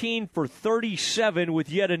 14 for 37 with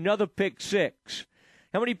yet another pick six.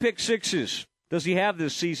 How many pick sixes does he have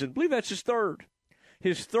this season? I believe that's his third.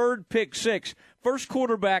 His third pick six. First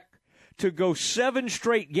quarterback to go 7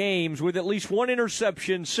 straight games with at least one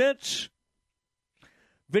interception since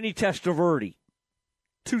Vinny Testaverde,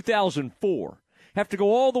 2004. Have to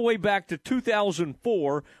go all the way back to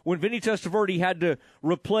 2004 when Vinny Testaverde had to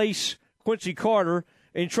replace Quincy Carter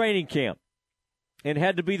in training camp and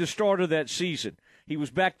had to be the starter that season. He was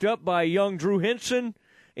backed up by a young Drew Henson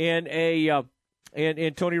and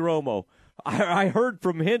Tony Romo. I heard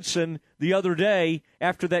from Henson the other day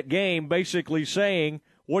after that game, basically saying,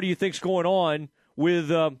 "What do you think's going on with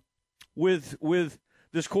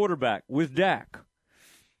this quarterback, with Dak?"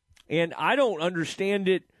 And I don't understand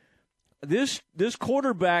it. This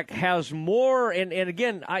quarterback has more, and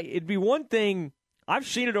again, it'd be one thing. I've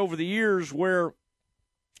seen it over the years where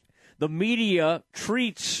the media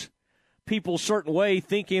treats people a certain way,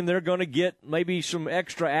 thinking they're going to get maybe some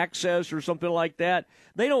extra access or something like that.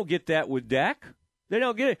 They don't get that with Dak. They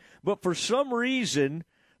don't get it. But for some reason,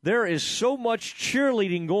 there is so much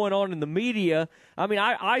cheerleading going on in the media. I mean,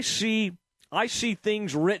 I see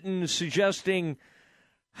things written suggesting,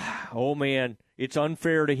 oh, man, it's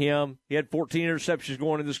unfair to him. He had 14 interceptions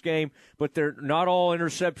going in this game, but they're not all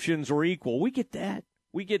interceptions are equal. We get that.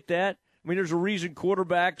 I mean, there's a reason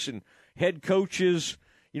quarterbacks and head coaches,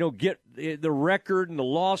 get the record and the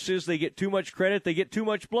losses. They get too much credit. They get too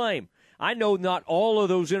much blame. I know not all of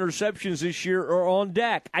those interceptions this year are on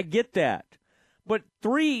Dak. I get that. But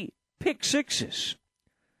 3 pick sixes.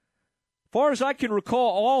 As far as I can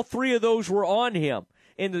recall, all 3 of those were on him.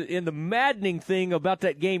 And the maddening thing about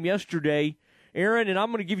that game yesterday, Aaron, and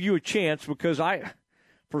I'm going to give you a chance because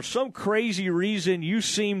for some crazy reason, you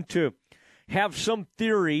seem to have some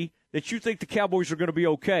theory that you think the Cowboys are going to be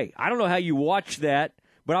okay. I don't know how you watch that,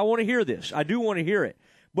 but I want to hear this. I do want to hear it.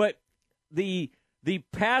 But the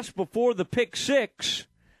pass before the pick six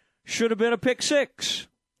should have been a pick six.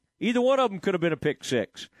 Either one of them could have been a pick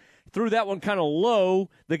six. Threw that one kind of low.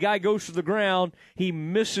 The guy goes to the ground. He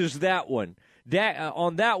misses that one.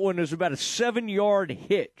 On that one, there's about a 7-yard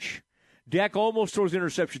hitch. Dak almost throws an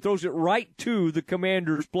interception, throws it right to the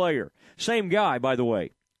Commanders player. Same guy, by the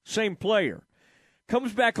way. Same player.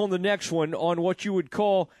 Comes back on the next one on what you would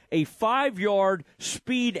call a 5-yard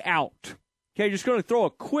speed out. Okay, just going to throw a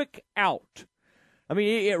quick out. I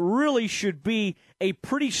mean, it really should be a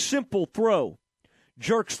pretty simple throw.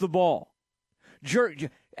 Jerks the ball.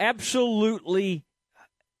 Absolutely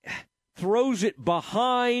throws it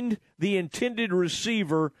behind the intended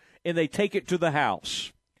receiver, and they take it to the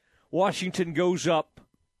house. Washington goes up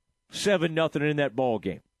 7-0 in that ball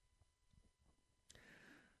game.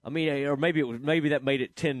 I mean, or maybe that made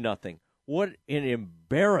it 10-0. What an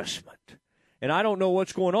embarrassment. And I don't know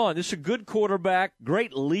what's going on. This is a good quarterback,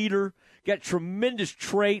 great leader, got tremendous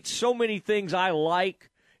traits, so many things I like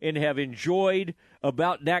and have enjoyed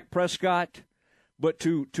about Dak Prescott. But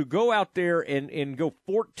to go out there and go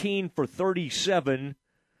 14 for 37,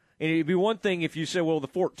 and it'd be one thing if you said, well, the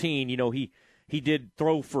 14, he did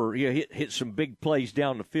throw for, hit some big plays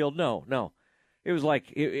down the field. No. It was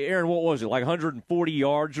like, Aaron, what was it, like 140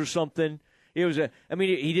 yards or something?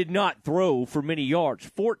 He did not throw for many yards.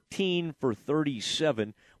 14 for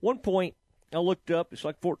 37. 1 point, I looked up, it's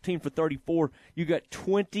like 14 for 34. You got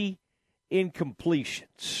 20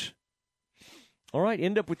 incompletions. All right,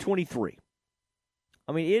 end up with 23.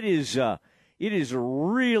 I mean, it is a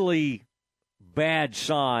really bad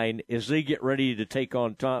sign as they get ready to take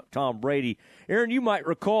on Tom Brady. Aaron, you might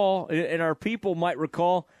recall, and our people might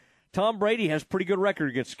recall, Tom Brady has a pretty good record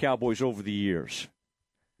against the Cowboys over the years.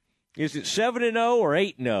 Is it 7-0 or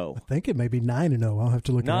 8-0? I think it may be 9-0. I'll have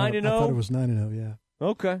to look 9-0? I thought it was 9-0, yeah.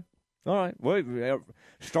 Okay. All right. Well, we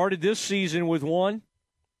started this season with one.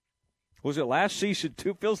 Was it last season,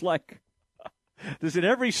 too? Feels like, does it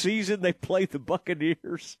every season they play the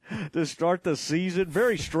Buccaneers to start the season?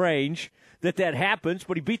 Very strange that happens,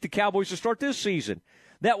 but he beat the Cowboys to start this season.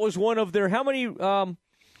 That was one of their, how many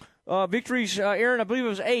victories, Aaron? I believe it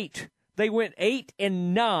was 8. They went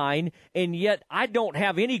 8-9, and yet I don't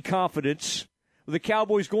have any confidence with the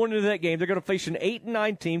Cowboys going into that game. They're going to face an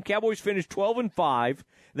 8-9 team. Cowboys finished 12-5.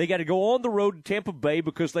 They got to go on the road to Tampa Bay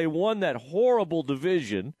because they won that horrible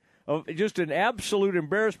division. Of just an absolute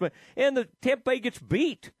embarrassment. And the Tampa Bay gets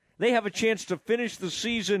beat. They have a chance to finish the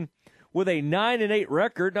season with a 9-8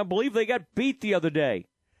 record. And I believe they got beat the other day.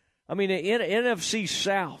 I mean, in NFC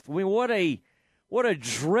South. I mean, what a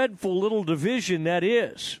dreadful little division that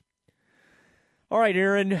is. All right,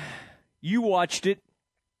 Aaron, you watched it.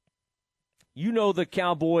 You know the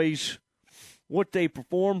Cowboys, what they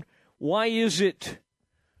performed. Why is it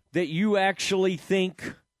that you actually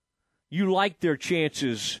think you like their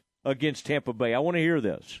chances against Tampa Bay? I want to hear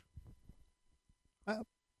this.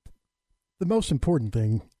 The most important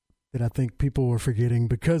thing that I think people are forgetting,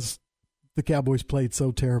 because the Cowboys played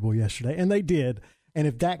so terrible yesterday, and they did, and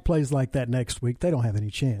if Dak plays like that next week, they don't have any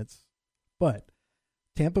chance. But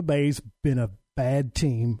Tampa Bay's been a bad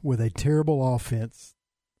team with a terrible offense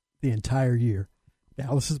the entire year.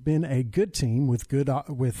 Dallas has been a good team with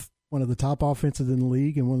one of the top offenses in the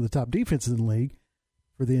league and one of the top defenses in the league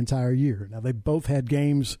for the entire year. Now, they both had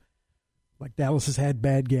games, like Dallas has had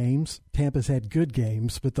bad games, Tampa's had good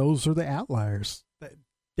games, but those are the outliers.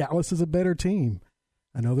 Dallas is a better team.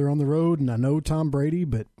 I know they're on the road, and I know Tom Brady,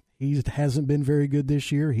 but he hasn't been very good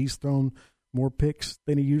this year. He's thrown more picks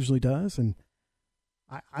than he usually does, and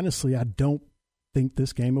honestly, I don't think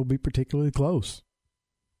this game will be particularly close.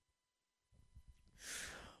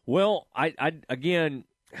 Well, I again,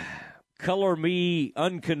 color me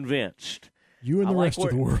unconvinced. You and the rest of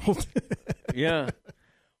the world. Yeah.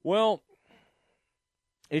 Well,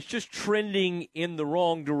 it's just trending in the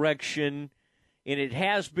wrong direction, and it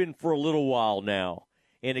has been for a little while now.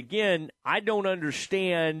 And again, I don't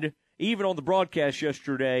understand, even on the broadcast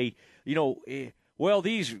yesterday,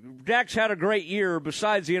 Dak's had a great year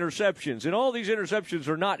besides the interceptions, and all these interceptions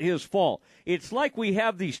are not his fault. It's like we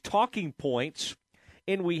have these talking points,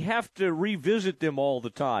 and we have to revisit them all the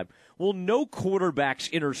time. Well, no quarterback's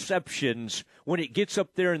interceptions when it gets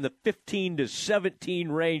up there in the 15 to 17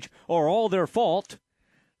 range are all their fault.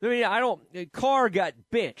 I mean, Carr got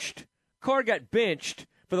benched. Carr got benched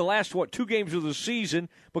for the last, 2 games of the season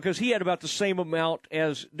because he had about the same amount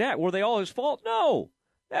as Dak. Were they all his fault? No,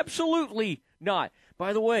 absolutely not.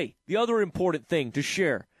 By the way, the other important thing to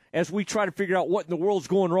share as we try to figure out what in the world's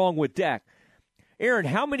going wrong with Dak. Aaron,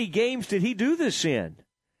 how many games did he do this in?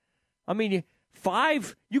 I mean,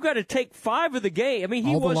 5. You got to take 5 of the game. I mean,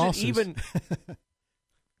 he wasn't even.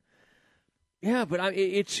 Yeah, but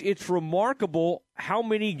it's remarkable how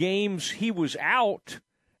many games he was out,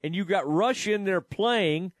 and you got Rush in there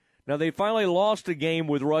playing. Now, they finally lost a game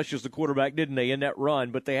with Rush as the quarterback, didn't they, in that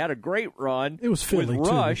run? But they had a great run. It was Philly, with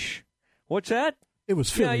Rush. Too. What's that? It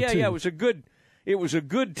was Philly, too. Yeah. It was a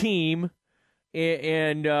good team,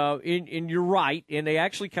 and you're right. And they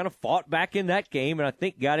actually kind of fought back in that game, and I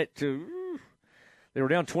think got it to. They were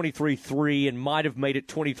down 23-3 and might have made it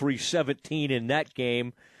 23-17 in that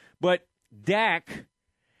game. But Dak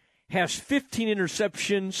has 15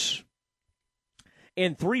 interceptions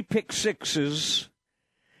and 3 pick sixes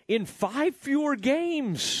in 5 fewer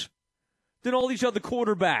games than all these other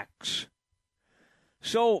quarterbacks.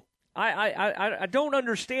 So I don't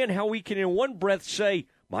understand how we can in one breath say,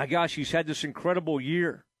 my gosh, he's had this incredible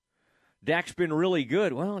year. Dak's been really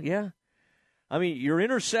good. Well, yeah. I mean, your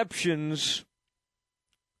interceptions,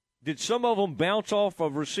 did some of them bounce off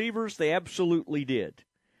of receivers? They absolutely did.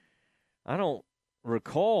 I don't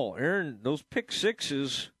recall, Aaron, those pick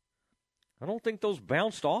sixes, I don't think those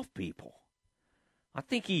bounced off people. I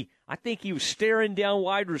think he was staring down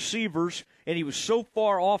wide receivers, and he was so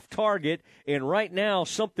far off target, and right now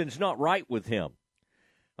something's not right with him.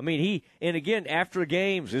 I mean, and again, after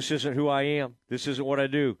games, this isn't who I am. This isn't what I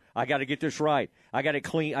do. I got to get this right. I got to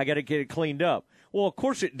get it cleaned up. Well, of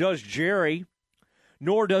course it does Jerry,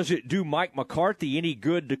 nor does it do Mike McCarthy any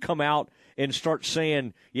good to come out and start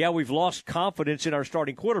saying, yeah, we've lost confidence in our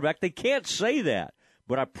starting quarterback. They can't say that.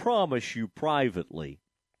 But I promise you privately,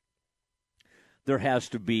 there has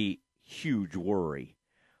to be huge worry.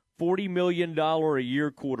 $40 million a year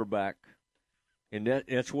quarterback, and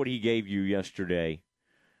that's what he gave you yesterday.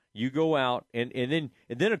 You go out, and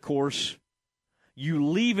then of course, you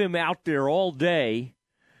leave him out there all day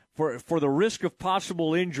for the risk of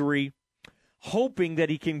possible injury, hoping that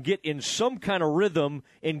he can get in some kind of rhythm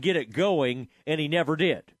and get it going, and he never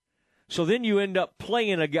did. So then you end up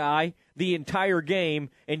playing a guy the entire game,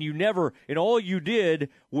 and all you did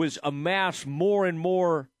was amass more and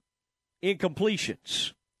more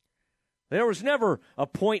incompletions. There was never a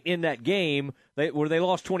point in that game where they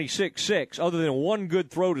lost 26-6, other than one good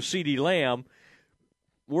throw to CeeDee Lamb,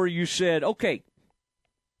 where you said, okay,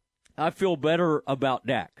 I feel better about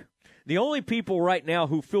Dak. The only people right now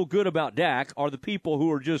who feel good about Dak are the people who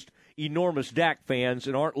are just enormous Dak fans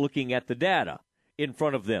and aren't looking at the data in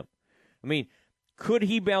front of them. I mean, could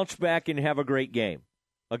he bounce back and have a great game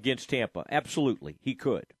against Tampa? Absolutely, he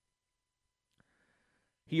could.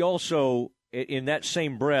 He also, in that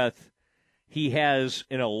same breath, he has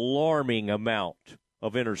an alarming amount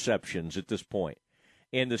of interceptions at this point.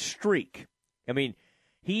 And the streak, I mean,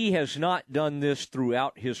 he has not done this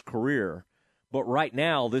throughout his career, but right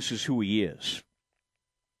now this is who he is.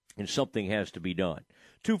 And something has to be done.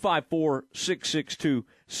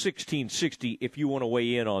 254-662-1660 if you want to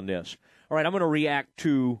weigh in on this. All right, I'm going to react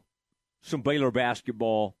to some Baylor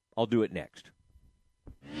basketball. I'll do it next.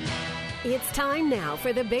 It's time now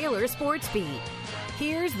for the Baylor Sports Beat.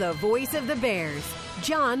 Here's the voice of the Bears,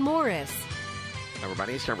 John Morris.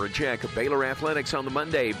 Everybody, it's time for a check of Baylor Athletics on the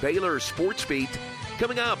Monday Baylor Sports Beat.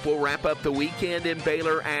 Coming up, we'll wrap up the weekend in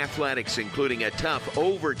Baylor Athletics, including a tough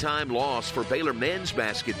overtime loss for Baylor men's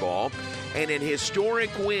basketball and an historic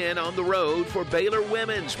win on the road for Baylor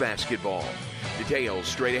women's basketball. Details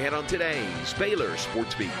straight ahead on today's Baylor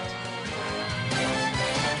Sports Beat.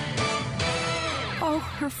 Oh,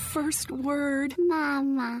 her first word.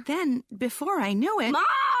 Mama. Then, before I knew it...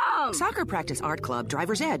 Mom! Soccer practice, art club,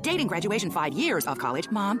 driver's ed, dating, graduation, 5 years of college.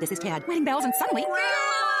 Mom, this is Ted. Wedding bells, and suddenly...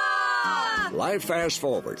 Life fast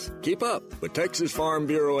forwards. Keep up with Texas Farm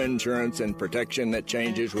Bureau insurance and protection that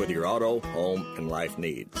changes with your auto, home, and life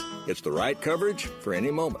needs. It's the right coverage for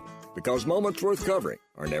any moment, because moments worth covering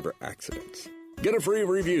are never accidents. Get a free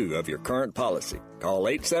review of your current policy. Call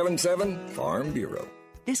 877-FARM Bureau.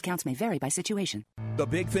 Discounts may vary by situation. The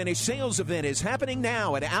Big Finish sales event is happening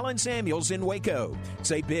now at Allen Samuels in Waco.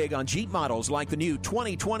 Save big on Jeep models like the new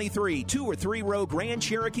 2023 2- or 3-row Grand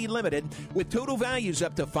Cherokee Limited with total values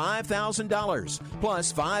up to $5,000,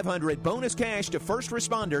 plus $500 bonus cash to first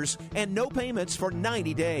responders and no payments for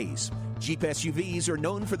 90 days. Jeep SUVs are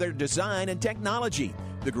known for their design and technology.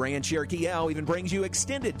 The Grand Cherokee L even brings you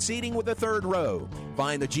extended seating with a third row.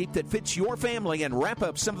 Find the Jeep that fits your family and wrap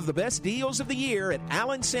up some of the best deals of the year at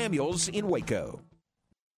Allen Samuels in Waco.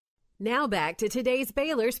 Now back to today's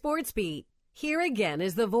Baylor Sports Beat. Here again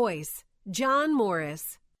is the voice, John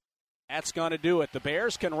Morris. That's going to do it. The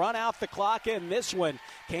Bears can run out the clock in this one.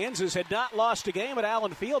 Kansas had not lost a game at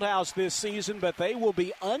Allen Fieldhouse this season, but they will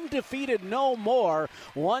be undefeated no more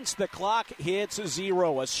once the clock hits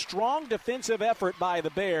 0. A strong defensive effort by the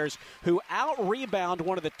Bears, who out-rebound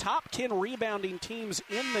one of the top 10 rebounding teams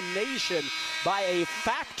in the nation by a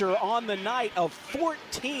factor on the night of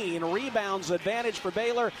 14 rebounds advantage for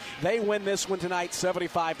Baylor. They win this one tonight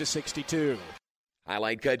 75-62.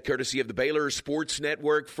 Highlight cut courtesy of the Baylor Sports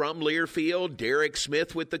Network from Learfield. Derek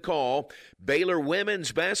Smith with the call. Baylor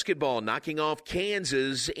women's basketball knocking off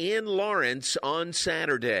Kansas in Lawrence on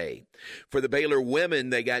Saturday. For the Baylor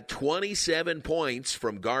women, they got 27 points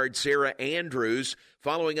from guard Sarah Andrews,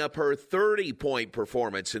 following up her 30-point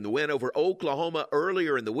performance in the win over Oklahoma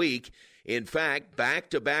earlier in the week. In fact,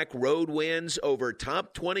 back-to-back road wins over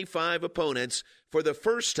top 25 opponents for the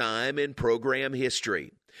first time in program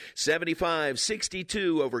history.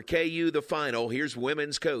 75-62 over KU, the final. Here's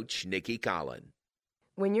women's coach Nikki Collin.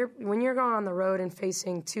 When you're going on the road and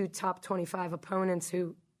facing two top 25 opponents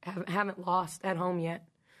who haven't lost at home yet,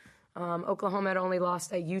 Oklahoma had only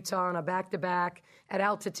lost at Utah on a back-to-back at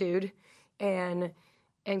altitude, and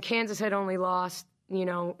Kansas had only lost, in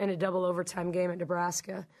a double overtime game at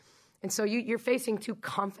Nebraska. And so you're facing two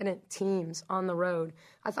confident teams on the road.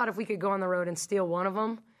 I thought if we could go on the road and steal one of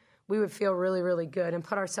them, we would feel really, really good and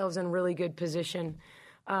put ourselves in really good position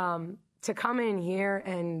to come in here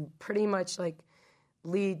and pretty much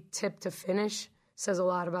lead tip to finish says a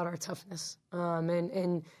lot about our toughness.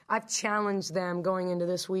 And I've challenged them going into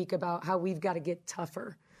this week about how we've got to get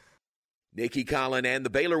tougher. Nikki Collin and the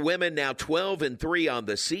Baylor women now 12-3 on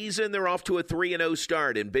the season. They're off to a 3-0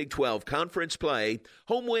 start in Big 12 conference play.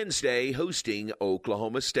 Home Wednesday hosting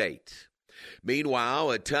Oklahoma State. Meanwhile,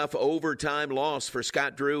 a tough overtime loss for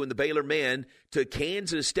Scott Drew and the Baylor men to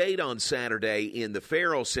Kansas State on Saturday in the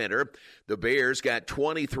Farrell Center. The Bears got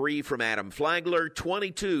 23 from Adam Flagler,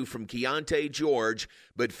 22 from Keontae George,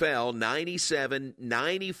 but fell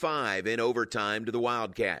 97-95 in overtime to the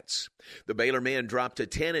Wildcats. The Baylor men dropped to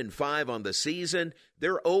 10-5 on the season.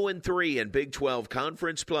 They're 0-3 in Big 12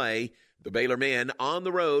 conference play. The Baylor men on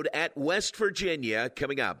the road at West Virginia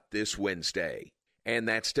coming up this Wednesday. And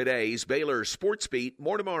that's today's Baylor Sports Beat.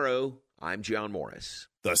 More tomorrow. I'm John Morris.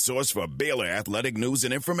 The source for Baylor athletic news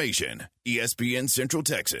and information, ESPN Central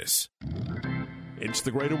Texas. It's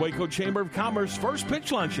the Greater Waco Chamber of Commerce First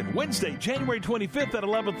Pitch Luncheon, Wednesday, January 25th at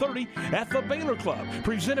 11:30 at the Baylor Club,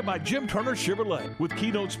 presented by Jim Turner Chevrolet, with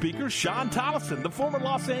keynote speakers Sean Tollison, the former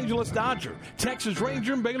Los Angeles Dodger, Texas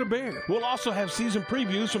Ranger, and Baylor Bear. We'll also have season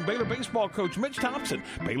previews from Baylor baseball coach Mitch Thompson,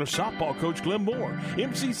 Baylor softball coach Glenn Moore,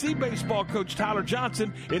 MCC baseball coach Tyler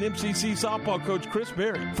Johnson, and MCC softball coach Chris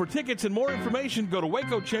Berry. For tickets and more information, go to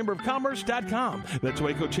WacoChamberOfCommerce.com. That's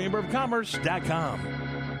WacoChamberOfCommerce.com.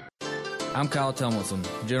 I'm Kyle Tumlinson,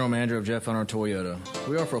 General Manager of Jeff Hunter Toyota.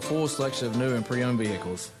 We offer a full selection of new and pre-owned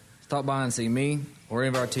vehicles. Stop by and see me or any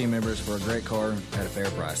of our team members for a great car at a fair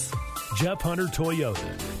price. Jeff Hunter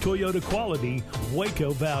Toyota. Toyota quality,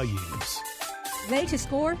 Waco values. Ready to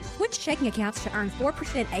score? Switch checking accounts to earn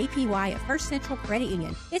 4% APY at First Central Credit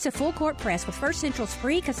Union. It's a full court press with First Central's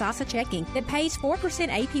free Kasasa checking that pays 4%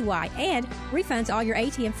 APY and refunds all your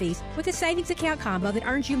ATM fees with a savings account combo that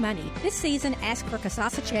earns you money. This season, ask for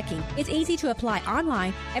Kasasa checking. It's easy to apply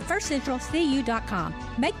online at firstcentralcu.com.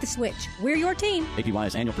 Make the switch. We're your team. APY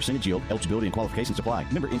is annual percentage yield. Eligibility and qualifications apply.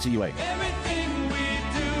 Member NCUA. Everything we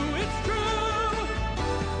do, it's true.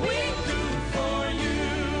 We do for you.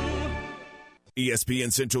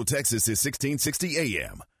 ESPN Central Texas is 1660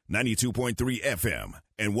 AM, 92.3 FM,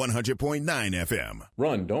 and 100.9 FM.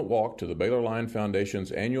 Run, don't walk to the Baylor Line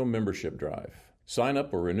Foundation's annual membership drive. Sign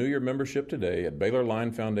up or renew your membership today at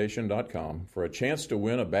BaylorLineFoundation.com for a chance to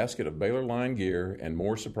win a basket of Baylor Line gear and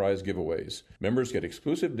more surprise giveaways. Members get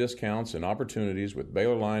exclusive discounts and opportunities with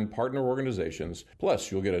Baylor Line partner organizations.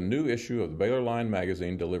 Plus, you'll get a new issue of the Baylor Line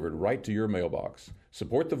magazine delivered right to your mailbox.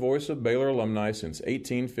 Support the voice of Baylor alumni since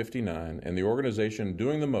 1859 and the organization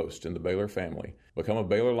doing the most in the Baylor family. Become a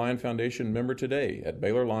Baylor Line Foundation member today at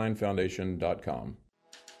BaylorLineFoundation.com.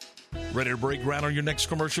 Ready to break ground on your next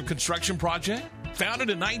commercial construction project? Founded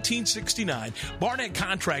in 1969, Barnett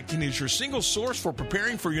Contracting is your single source for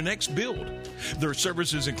preparing for your next build. Their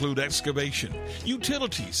services include excavation,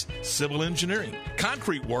 utilities, civil engineering,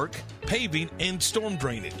 concrete work, paving, and storm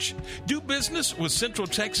drainage. Do business with Central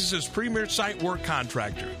Texas's premier site work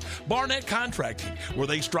contractor, Barnett Contracting, where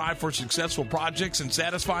they strive for successful projects and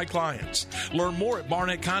satisfy clients. Learn more at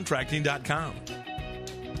barnettcontracting.com.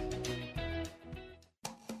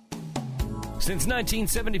 Since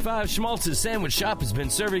 1975, Schmaltz's Sandwich Shop has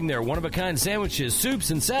been serving their one-of-a-kind sandwiches,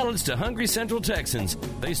 soups, and salads to hungry Central Texans.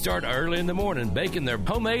 They start early in the morning baking their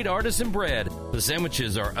homemade artisan bread. The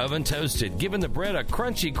sandwiches are oven-toasted, giving the bread a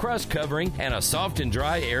crunchy crust covering and a soft and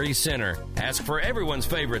dry, airy center. Ask for everyone's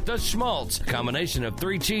favorite, the Schmaltz, a combination of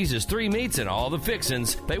 3 cheeses, 3 meats, and all the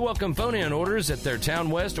fixins. They welcome phone-in orders at their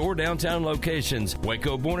Town West or downtown locations.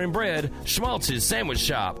 Waco born and bred, Schmaltz's Sandwich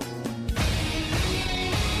Shop.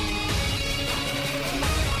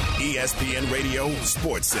 ESPN Radio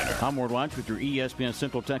Sports Center. I'm Ward Watch with your ESPN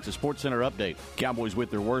Central Texas Sports Center update. Cowboys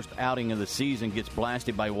with their worst outing of the season gets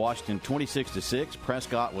blasted by Washington 26-6.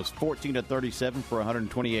 Prescott was 14-37 for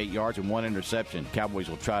 128 yards and 1 interception. Cowboys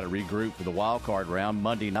will try to regroup for the wild card round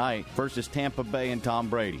Monday night versus Tampa Bay and Tom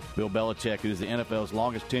Brady. Bill Belichick, who's the NFL's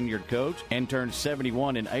longest tenured coach and turned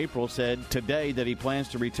 71 in April, said today that he plans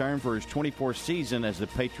to return for his 24th season as the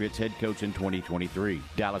Patriots head coach in 2023.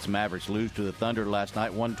 Dallas Mavericks lose to the Thunder last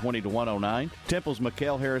night 120-109. Temple's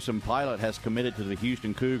Mikael Harrison-Pilot has committed to the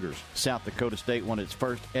Houston Cougars. South Dakota State won its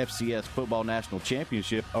first FCS football national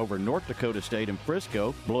championship over North Dakota State in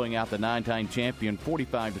Frisco, blowing out the 9-time champion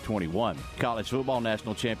 45-21. College football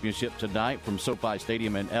national championship tonight from SoFi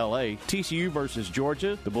Stadium in L.A. TCU versus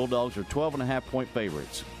Georgia. The Bulldogs are 12.5-point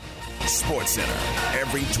favorites. Sports Center,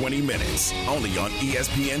 every 20 minutes, only on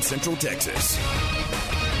ESPN Central Texas.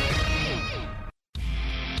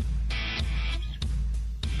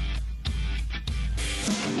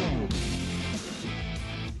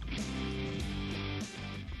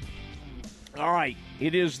 All right,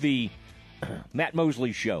 it is the Matt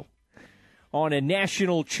Mosley Show. on a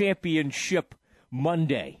national championship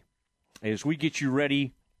Monday as we get you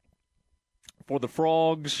ready for the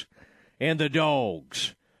Frogs and the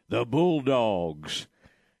Dogs, the Bulldogs,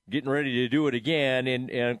 getting ready to do it again.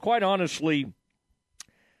 And quite honestly,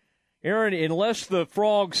 Aaron, unless the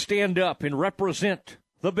Frogs stand up and represent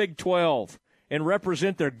the Big 12 and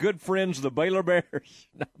represent their good friends, the Baylor Bears,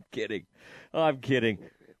 no, I'm kidding.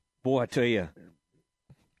 Boy, I tell you,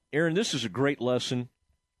 Aaron, this is a great lesson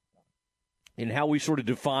in how we sort of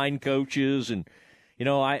define coaches. And, you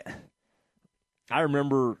know, I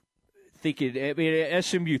remember thinking, I mean,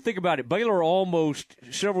 SMU, think about it. Baylor almost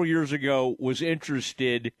several years ago was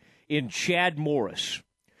interested in Chad Morris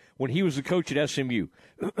when he was the coach at SMU.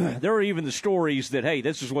 There were even the stories that, hey,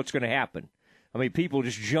 this is what's going to happen. I mean, people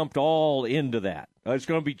just jumped all into that. It's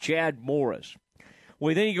going to be Chad Morris.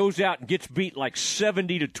 Well, then he goes out and gets beat like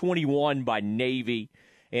 70-21 by Navy,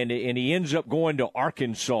 and he ends up going to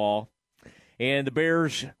Arkansas. And the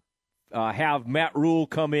Bears have Matt Rule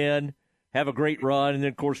come in, have a great run, and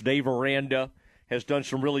then, of course, Dave Aranda has done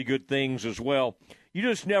some really good things as well. You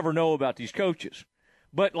just never know about these coaches.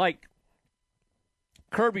 But, like,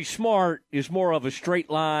 Kirby Smart is more of a straight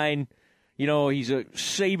line. You know, he's a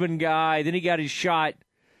Saban guy. Then he got his shot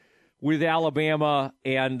with Alabama,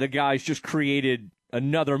 and the guy's just created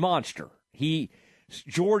another monster.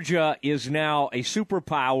 Georgia is now a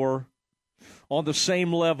superpower on the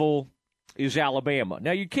same level as Alabama.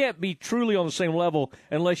 Now, you can't be truly on the same level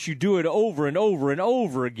unless you do it over and over and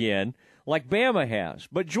over again like Bama has.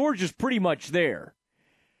 But Georgia's pretty much there.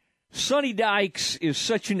 Sonny Dykes is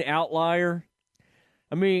such an outlier.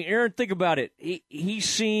 I mean, Aaron, think about it. He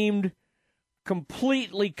seemed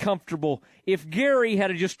completely comfortable. If Gary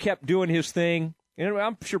had just kept doing his thing, and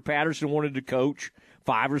I'm sure Patterson wanted to coach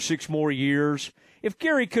 5 or 6 more years, if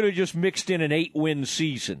Gary could have just mixed in an 8-win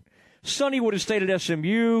season, Sonny would have stayed at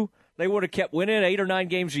SMU. They would have kept winning 8 or 9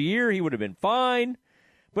 games a year. He would have been fine.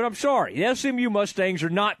 But I'm sorry, the SMU Mustangs are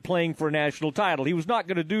not playing for a national title. He was not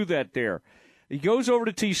going to do that there. He goes over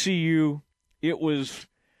to TCU. It was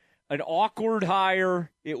an awkward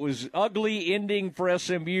hire. It was ugly ending for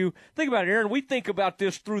SMU. Think about it, Aaron. We think about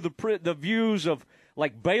this through the views of,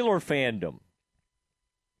 like, Baylor fandom.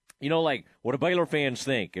 You know, like, what do Baylor fans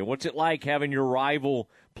think? And what's it like having your rival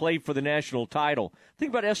play for the national title?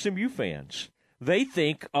 Think about SMU fans. They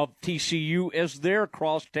think of TCU as their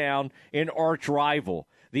crosstown and arch rival,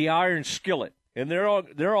 the Iron Skillet. And they're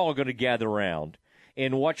all going to gather around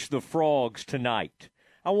and watch the Frogs tonight.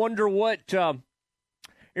 I wonder what,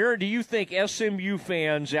 Aaron, do you think SMU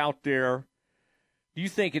fans out there, do you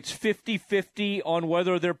think it's 50-50 on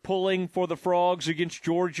whether they're pulling for the Frogs against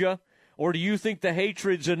Georgia? Or do you think the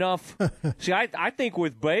hatred's enough? See, I think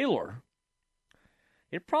with Baylor,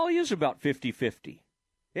 it probably is about 50-50.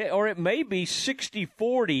 Or it may be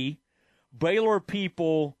 60-40 Baylor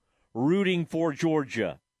people rooting for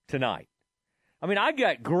Georgia tonight. I mean, I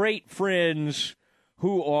got great friends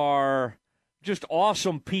who are just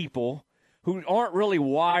awesome people who aren't really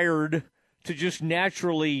wired to just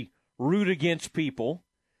naturally root against people.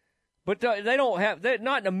 But they don't have,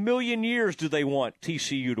 not in a million years do they want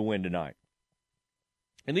TCU to win tonight.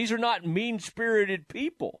 And these are not mean-spirited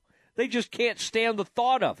people. They just can't stand the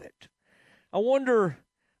thought of it. I wonder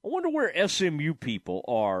where SMU people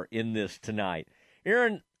are in this tonight.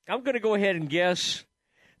 Aaron, I'm going to go ahead and guess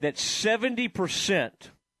that 70%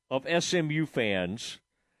 of SMU fans,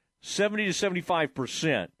 70 to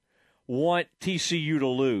 75%, want TCU to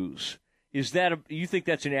lose. You think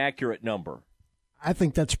that's an accurate number? I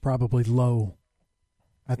think that's probably low.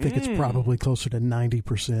 I think it's probably closer to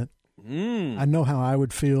 90%. I know how I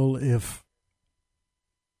would feel if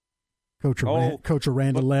Coach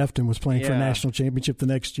Aranda left and was playing for a national championship the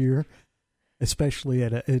next year, especially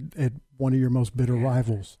at one of your most bitter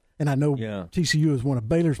rivals. And I know TCU is one of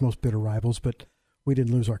Baylor's most bitter rivals, but we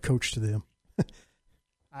didn't lose our coach to them.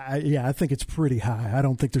 I think it's pretty high. I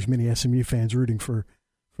don't think there's many SMU fans rooting for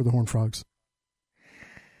the Horned Frogs.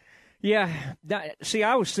 Yeah. See,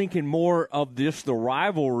 I was thinking more of this, the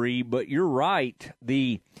rivalry, but you're right.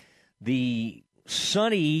 The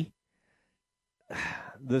Sonny,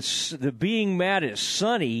 the being mad at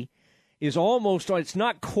Sonny is almost, it's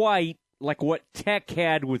not quite like what Tech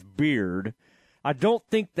had with Beard. I don't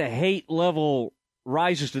think the hate level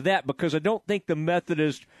rises to that because I don't think the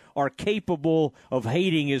Methodists are capable of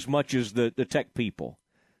hating as much as the Tech people.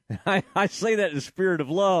 I say that in the spirit of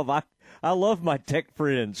love. I love my Tech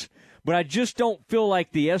friends, but I just don't feel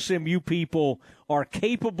like the SMU people are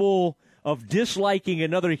capable of disliking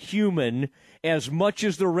another human as much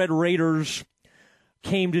as the Red Raiders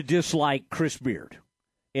came to dislike Chris Beard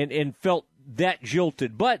and felt that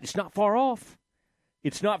jilted. But it's not far off.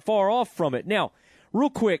 It's not far off from it. Now, real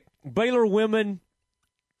quick, Baylor women,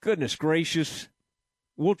 goodness gracious,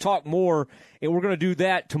 we'll talk more, and we're going to do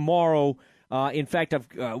that tomorrow. In fact,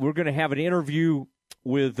 we're going to have an interview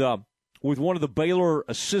with one of the Baylor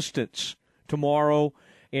assistants tomorrow,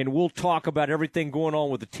 and we'll talk about everything going on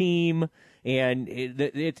with the team, and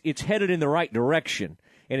it's headed in the right direction.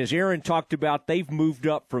 And as Aaron talked about, they've moved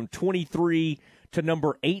up from 23 to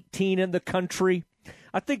number 18 in the country.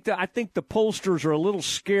 I think the pollsters are a little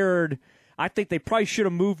scared. I think they probably should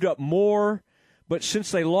have moved up more, but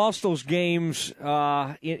since they lost those games,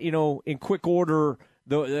 in quick order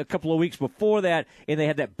a couple of weeks before that, and they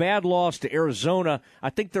had that bad loss to Arizona, I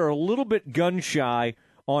think they're a little bit gun shy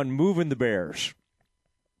on moving the Bears.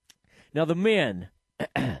 Now the men,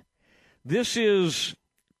 this is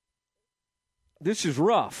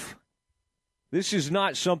rough. This is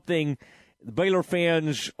not something the Baylor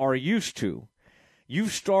fans are used to.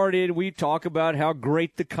 We talk about how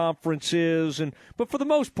great the conference is, but for the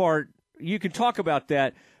most part, you can talk about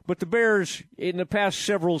that. But the Bears, in the past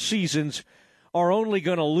several seasons, are only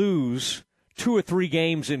going to lose 2 or 3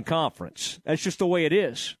 games in conference. That's just the way it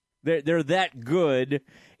is. They're that good,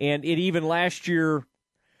 and even last year,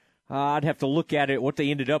 I'd have to look at it, what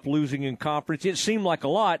they ended up losing in conference. It seemed like a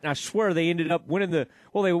lot, and I swear they ended up winning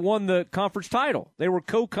they won the conference title. They were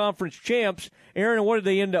co-conference champs. Aaron, what did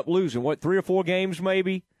they end up losing? 3 or 4 games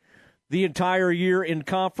maybe? The entire year in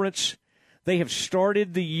conference? They have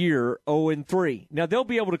started the year 0-3. Now, they'll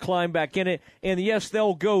be able to climb back in it, and yes,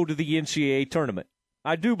 they'll go to the NCAA tournament.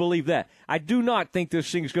 I do believe that. I do not think this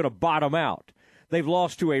thing's going to bottom out. They've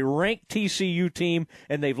lost to a ranked TCU team,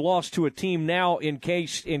 and they've lost to a team now in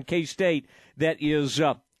K-State that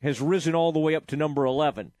has risen all the way up to number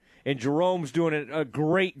 11. And Jerome's doing a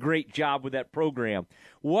great, great job with that program.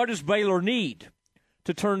 What does Baylor need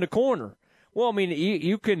to turn the corner? Well, I mean,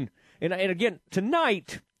 you can – and again,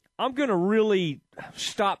 tonight I'm going to really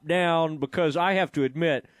stop down because I have to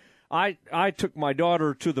admit I took my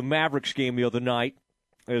daughter to the Mavericks game the other night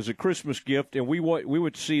as a Christmas gift, and we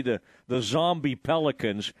would see the zombie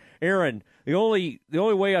Pelicans. Aaron, the only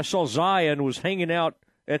way I saw Zion was hanging out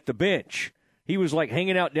at the bench. He was like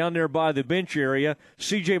hanging out down there by the bench area.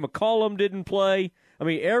 C.J. McCollum didn't play. I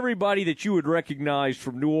mean, everybody that you would recognize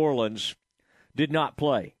from New Orleans did not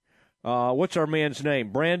play. What's our man's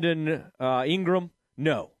name? Brandon Ingram?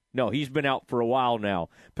 No, he's been out for a while now.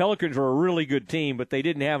 Pelicans are a really good team, but they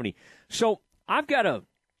didn't have any. So I've got to,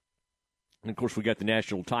 and of course we got the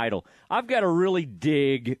national title, I've got to really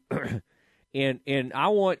dig, and I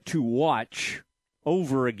want to watch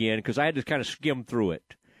over again because I had to kind of skim through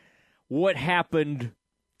it. What happened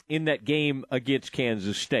in that game against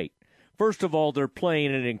Kansas State? First of all, they're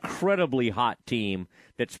playing an incredibly hot team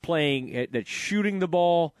that's shooting the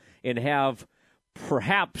ball and have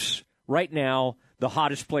perhaps right now the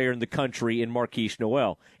hottest player in the country in Marquise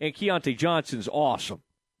Noel. And Keontae Johnson's awesome,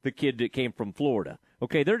 the kid that came from Florida.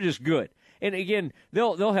 Okay, they're just good. And again,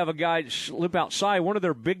 they'll have a guy slip outside. One of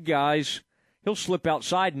their big guys, he'll slip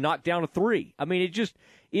outside and knock down a three. I mean,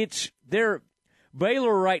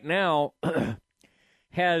 Baylor right now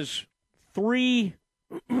has 3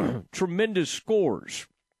 tremendous scores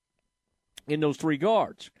in those 3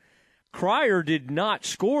 guards. Cryer did not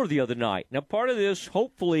score the other night. Now, part of this,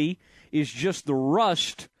 hopefully, is just the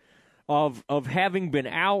rust of having been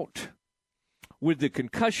out with the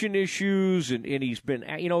concussion issues, and he's been,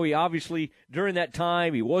 he obviously, during that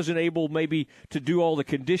time, he wasn't able maybe to do all the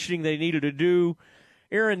conditioning they needed to do.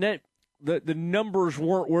 Aaron, the numbers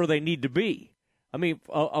weren't where they need to be. I mean,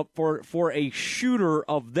 for a shooter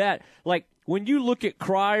of that, like when you look at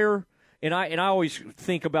Cryer, and I always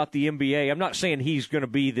think about the NBA. I'm not saying he's going to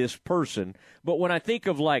be this person, but when I think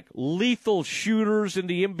of like lethal shooters in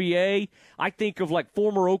the NBA, I think of like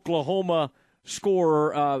former Oklahoma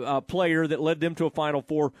scorer player that led them to a Final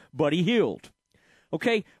Four, Buddy Hield.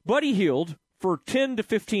 Okay, Buddy Hield, for 10 to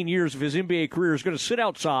 15 years of his NBA career, is going to sit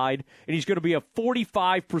outside, and he's going to be a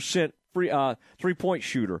 45% three-point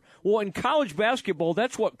shooter. Well, in college basketball,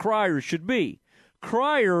 that's what Cryer should be.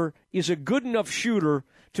 Cryer is a good enough shooter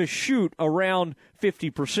to shoot around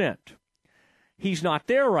 50%. He's not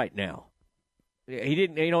there right now. He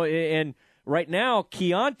didn't, and right now,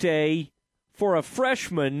 Keontae, for a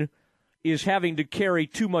freshman, is having to carry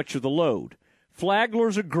too much of the load.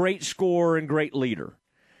 Flagler's a great scorer and great leader.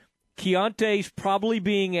 Keontae's probably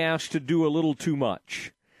being asked to do a little too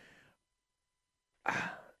much.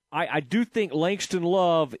 I do think Langston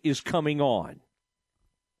Love is coming on.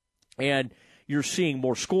 And you're seeing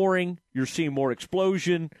more scoring. You're seeing more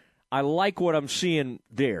explosion. I like what I'm seeing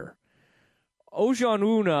there.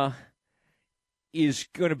 Ojanuna is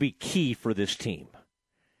going to be key for this team.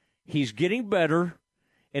 He's getting better.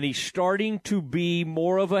 and he's starting to be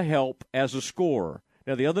more of a help as a scorer.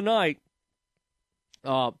 Now, the other night,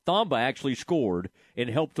 Thamba actually scored and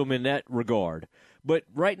helped him in that regard. But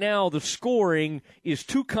right now, the scoring is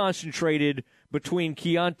too concentrated between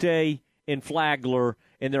Keontae and Flagler,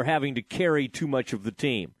 and they're having to carry too much of the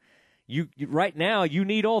team. Right now, you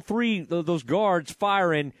need all three of those guards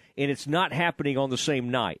firing, and it's not happening on the same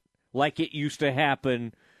night like it used to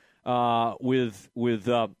happen with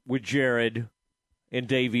Jared and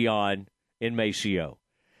Davion and Maceo.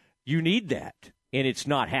 You need that, and it's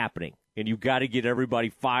not happening. And you've got to get everybody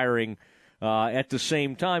firing at the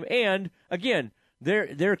same time. And, again,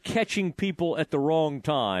 they're catching people at the wrong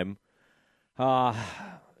time. And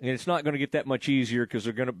it's not going to get that much easier because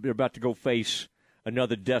they're about to go face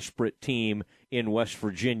another desperate team in West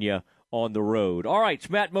Virginia on the road. All right, it's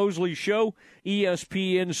Matt Mosley's show,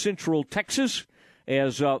 ESPN Central Texas,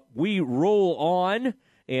 as we roll on.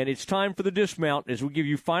 And it's time for the dismount as we give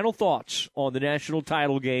you final thoughts on the national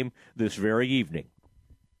title game this very evening.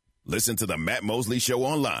 Listen to the Matt Mosley Show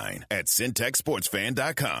online at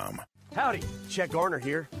syntechsportsfan.com. Howdy, Chet Garner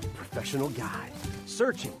here, professional guide,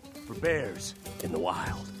 searching for bears in the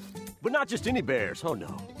wild. But not just any bears, oh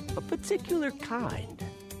no, a particular kind.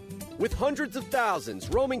 With hundreds of thousands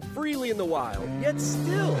roaming freely in the wild, yet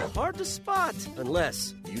still hard to spot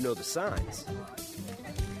unless you know the signs.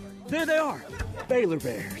 There they are, Baylor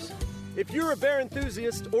Bears. If you're a bear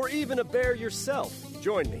enthusiast or even a bear yourself,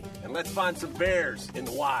 join me and let's find some bears in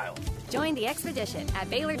the wild. Join the expedition at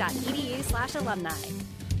baylor.edu/alumni.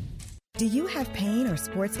 Do you have pain or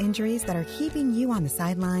sports injuries that are keeping you on the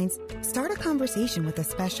sidelines? Start a conversation with a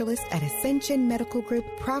specialist at Ascension Medical Group,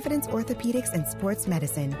 Providence Orthopedics and Sports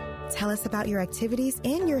Medicine. Tell us about your activities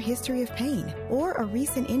and your history of pain or a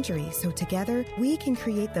recent injury so together we can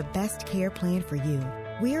create the best care plan for you.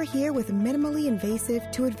 We are here with minimally invasive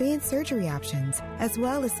to advanced surgery options, as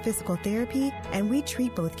well as physical therapy, and we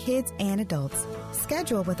treat both kids and adults.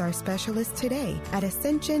 Schedule with our specialist today at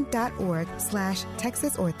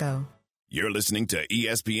ascension.org/TexasOrtho. You're listening to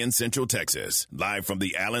ESPN Central Texas, live from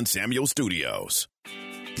the Allen Samuel Studios.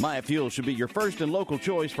 Maya Fuel should be your first and local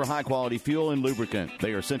choice for high-quality fuel and lubricant.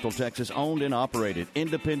 They are Central Texas owned and operated,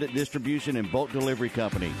 independent distribution and bulk delivery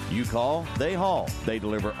company. You call, they haul. They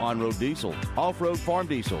deliver on-road diesel, off-road farm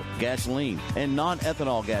diesel, gasoline, and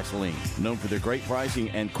non-ethanol gasoline. Known for their great pricing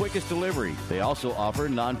and quickest delivery, they also offer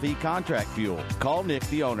non-fee contract fuel. Call Nick,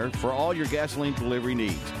 the owner, for all your gasoline delivery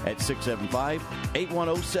needs at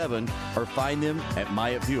 675-8107 or find them at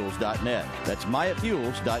MyaFuels.net. That's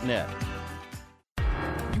MyaFuels.net.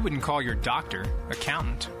 You wouldn't call your doctor,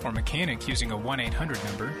 accountant, or mechanic using a 1-800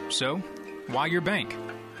 number, so why your bank?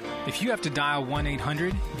 If you have to dial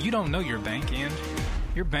 1-800, you don't know your bank and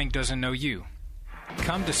your bank doesn't know you.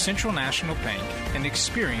 Come to Central National Bank and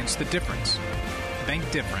experience the difference.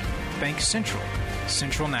 Bank different. Bank Central.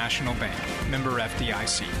 Central National Bank. Member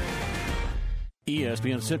FDIC.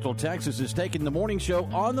 ESPN Central Texas is taking the morning show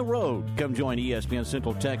on the road. Come join ESPN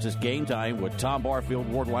Central Texas Game Time with Tom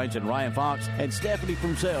Barfield, Ward Wines, and Ryan Fox, and Stephanie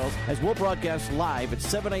from Sales as we'll broadcast live at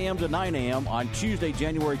 7 a.m. to 9 a.m. on Tuesday,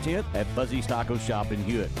 January 10th at Fuzzy's Taco Shop in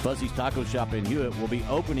Hewitt. Fuzzy's Taco Shop in Hewitt will be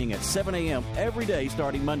opening at 7 a.m. every day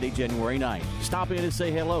starting Monday, January 9th. Stop in and say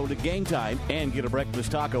hello to Game Time and get a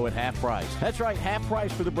breakfast taco at half price. That's right, half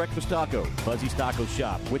price for the breakfast taco. Fuzzy's Taco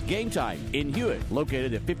Shop with Game Time in Hewitt,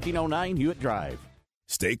 located at 1509 Hewitt Drive.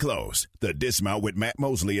 Stay close. The Dismount with Matt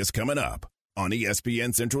Mosley is coming up on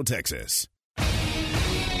ESPN Central Texas.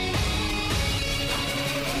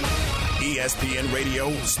 ESPN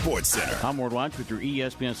Radio Sports Center. I'm Ward Watch with your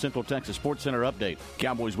ESPN Central Texas Sports Center update.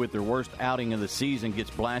 Cowboys with their worst outing of the season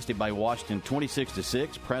gets blasted by Washington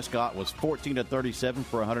 26-6. Prescott was 14-37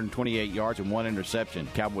 for 128 yards and one interception.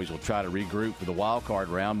 Cowboys will try to regroup for the wild card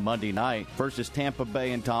round Monday night versus Tampa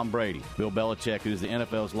Bay and Tom Brady. Bill Belichick, who's the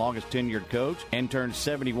NFL's longest tenured coach and turned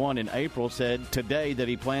 71 in April, said today that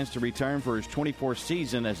he plans to return for his 24th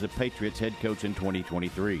season as the Patriots head coach in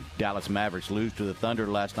 2023. Dallas Mavericks lose to the Thunder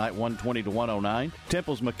last night 120-109.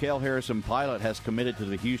 Temple's Mikael Harrison-Pilot has committed to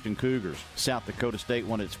the Houston Cougars. South Dakota State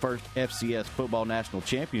won its first FCS football national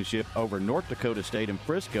championship over North Dakota State in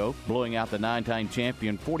Frisco, blowing out the 9-time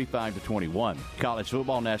champion 45-21. College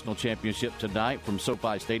football national championship tonight from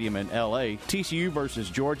SoFi Stadium in L.A. TCU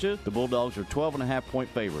versus Georgia. The Bulldogs are 12.5-point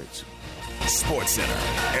favorites. Sports Center,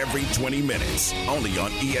 every 20 minutes, only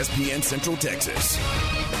on ESPN Central Texas.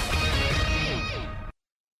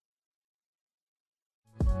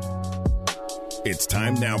 It's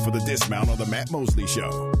time now for the Dismount on the Matt Mosley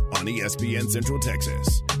Show on ESPN Central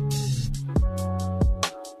Texas.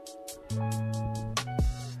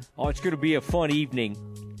 Oh, it's going to be a fun evening.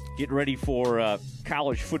 Get ready for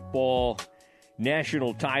college football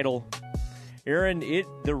national title. Aaron,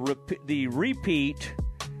 the repeat,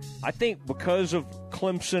 I think because of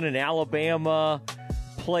Clemson and Alabama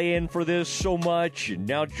playing for this so much, and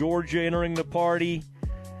now Georgia entering the party,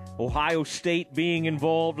 Ohio State being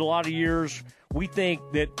involved a lot of years, we think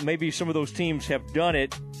that maybe some of those teams have done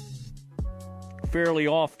it fairly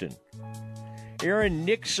often. Aaron,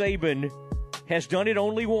 Nick Saban has done it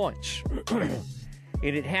only once,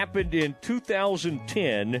 and it happened in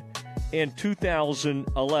 2010 and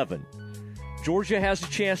 2011. Georgia has a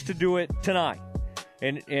chance to do it tonight.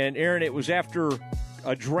 And Aaron, it was after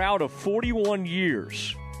a drought of 41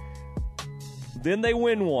 years. Then they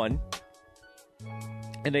win one,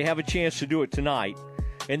 and they have a chance to do it tonight.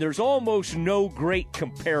 And there's almost no great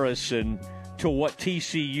comparison to what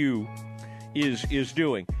TCU is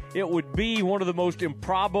doing. It would be one of the most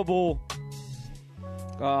improbable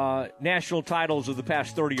national titles of the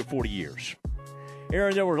past 30 or 40 years.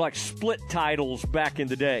 Aaron, there were like split titles back in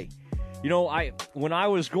the day. You know, when I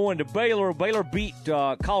was going to Baylor beat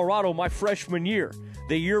Colorado my freshman year.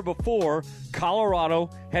 The year before,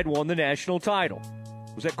 Colorado had won the national title.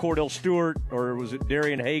 Was that Cordell Stewart or was it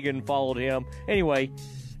Darian Hagan followed him? Anyway,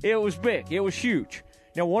 it was big. It was huge.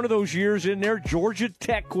 Now, one of those years in there, Georgia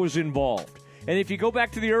Tech was involved. And if you go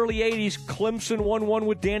back to the early 80s, Clemson won one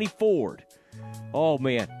with Danny Ford. Oh,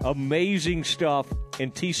 man, amazing stuff.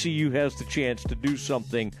 And TCU has the chance to do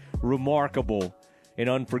something remarkable and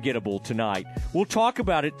unforgettable tonight. We'll talk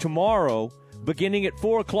about it tomorrow, beginning at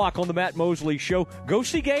 4 o'clock on the Matt Mosley Show. Go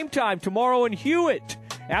see Game Time tomorrow in Hewitt,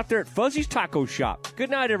 out there at Fuzzy's Taco Shop. Good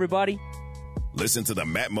night, everybody. Listen to the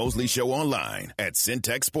Matt Mosley Show online at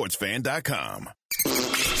syntechsportsfan.com.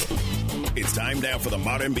 It's time now for the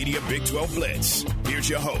Modern Media Big 12 Blitz. Here's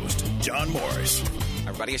your host, John Morris.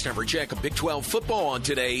 Everybody, it's time for a check of Big 12 football on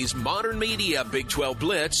today's Modern Media Big 12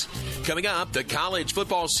 Blitz. Coming up, the college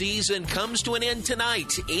football season comes to an end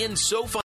tonight in SoFi.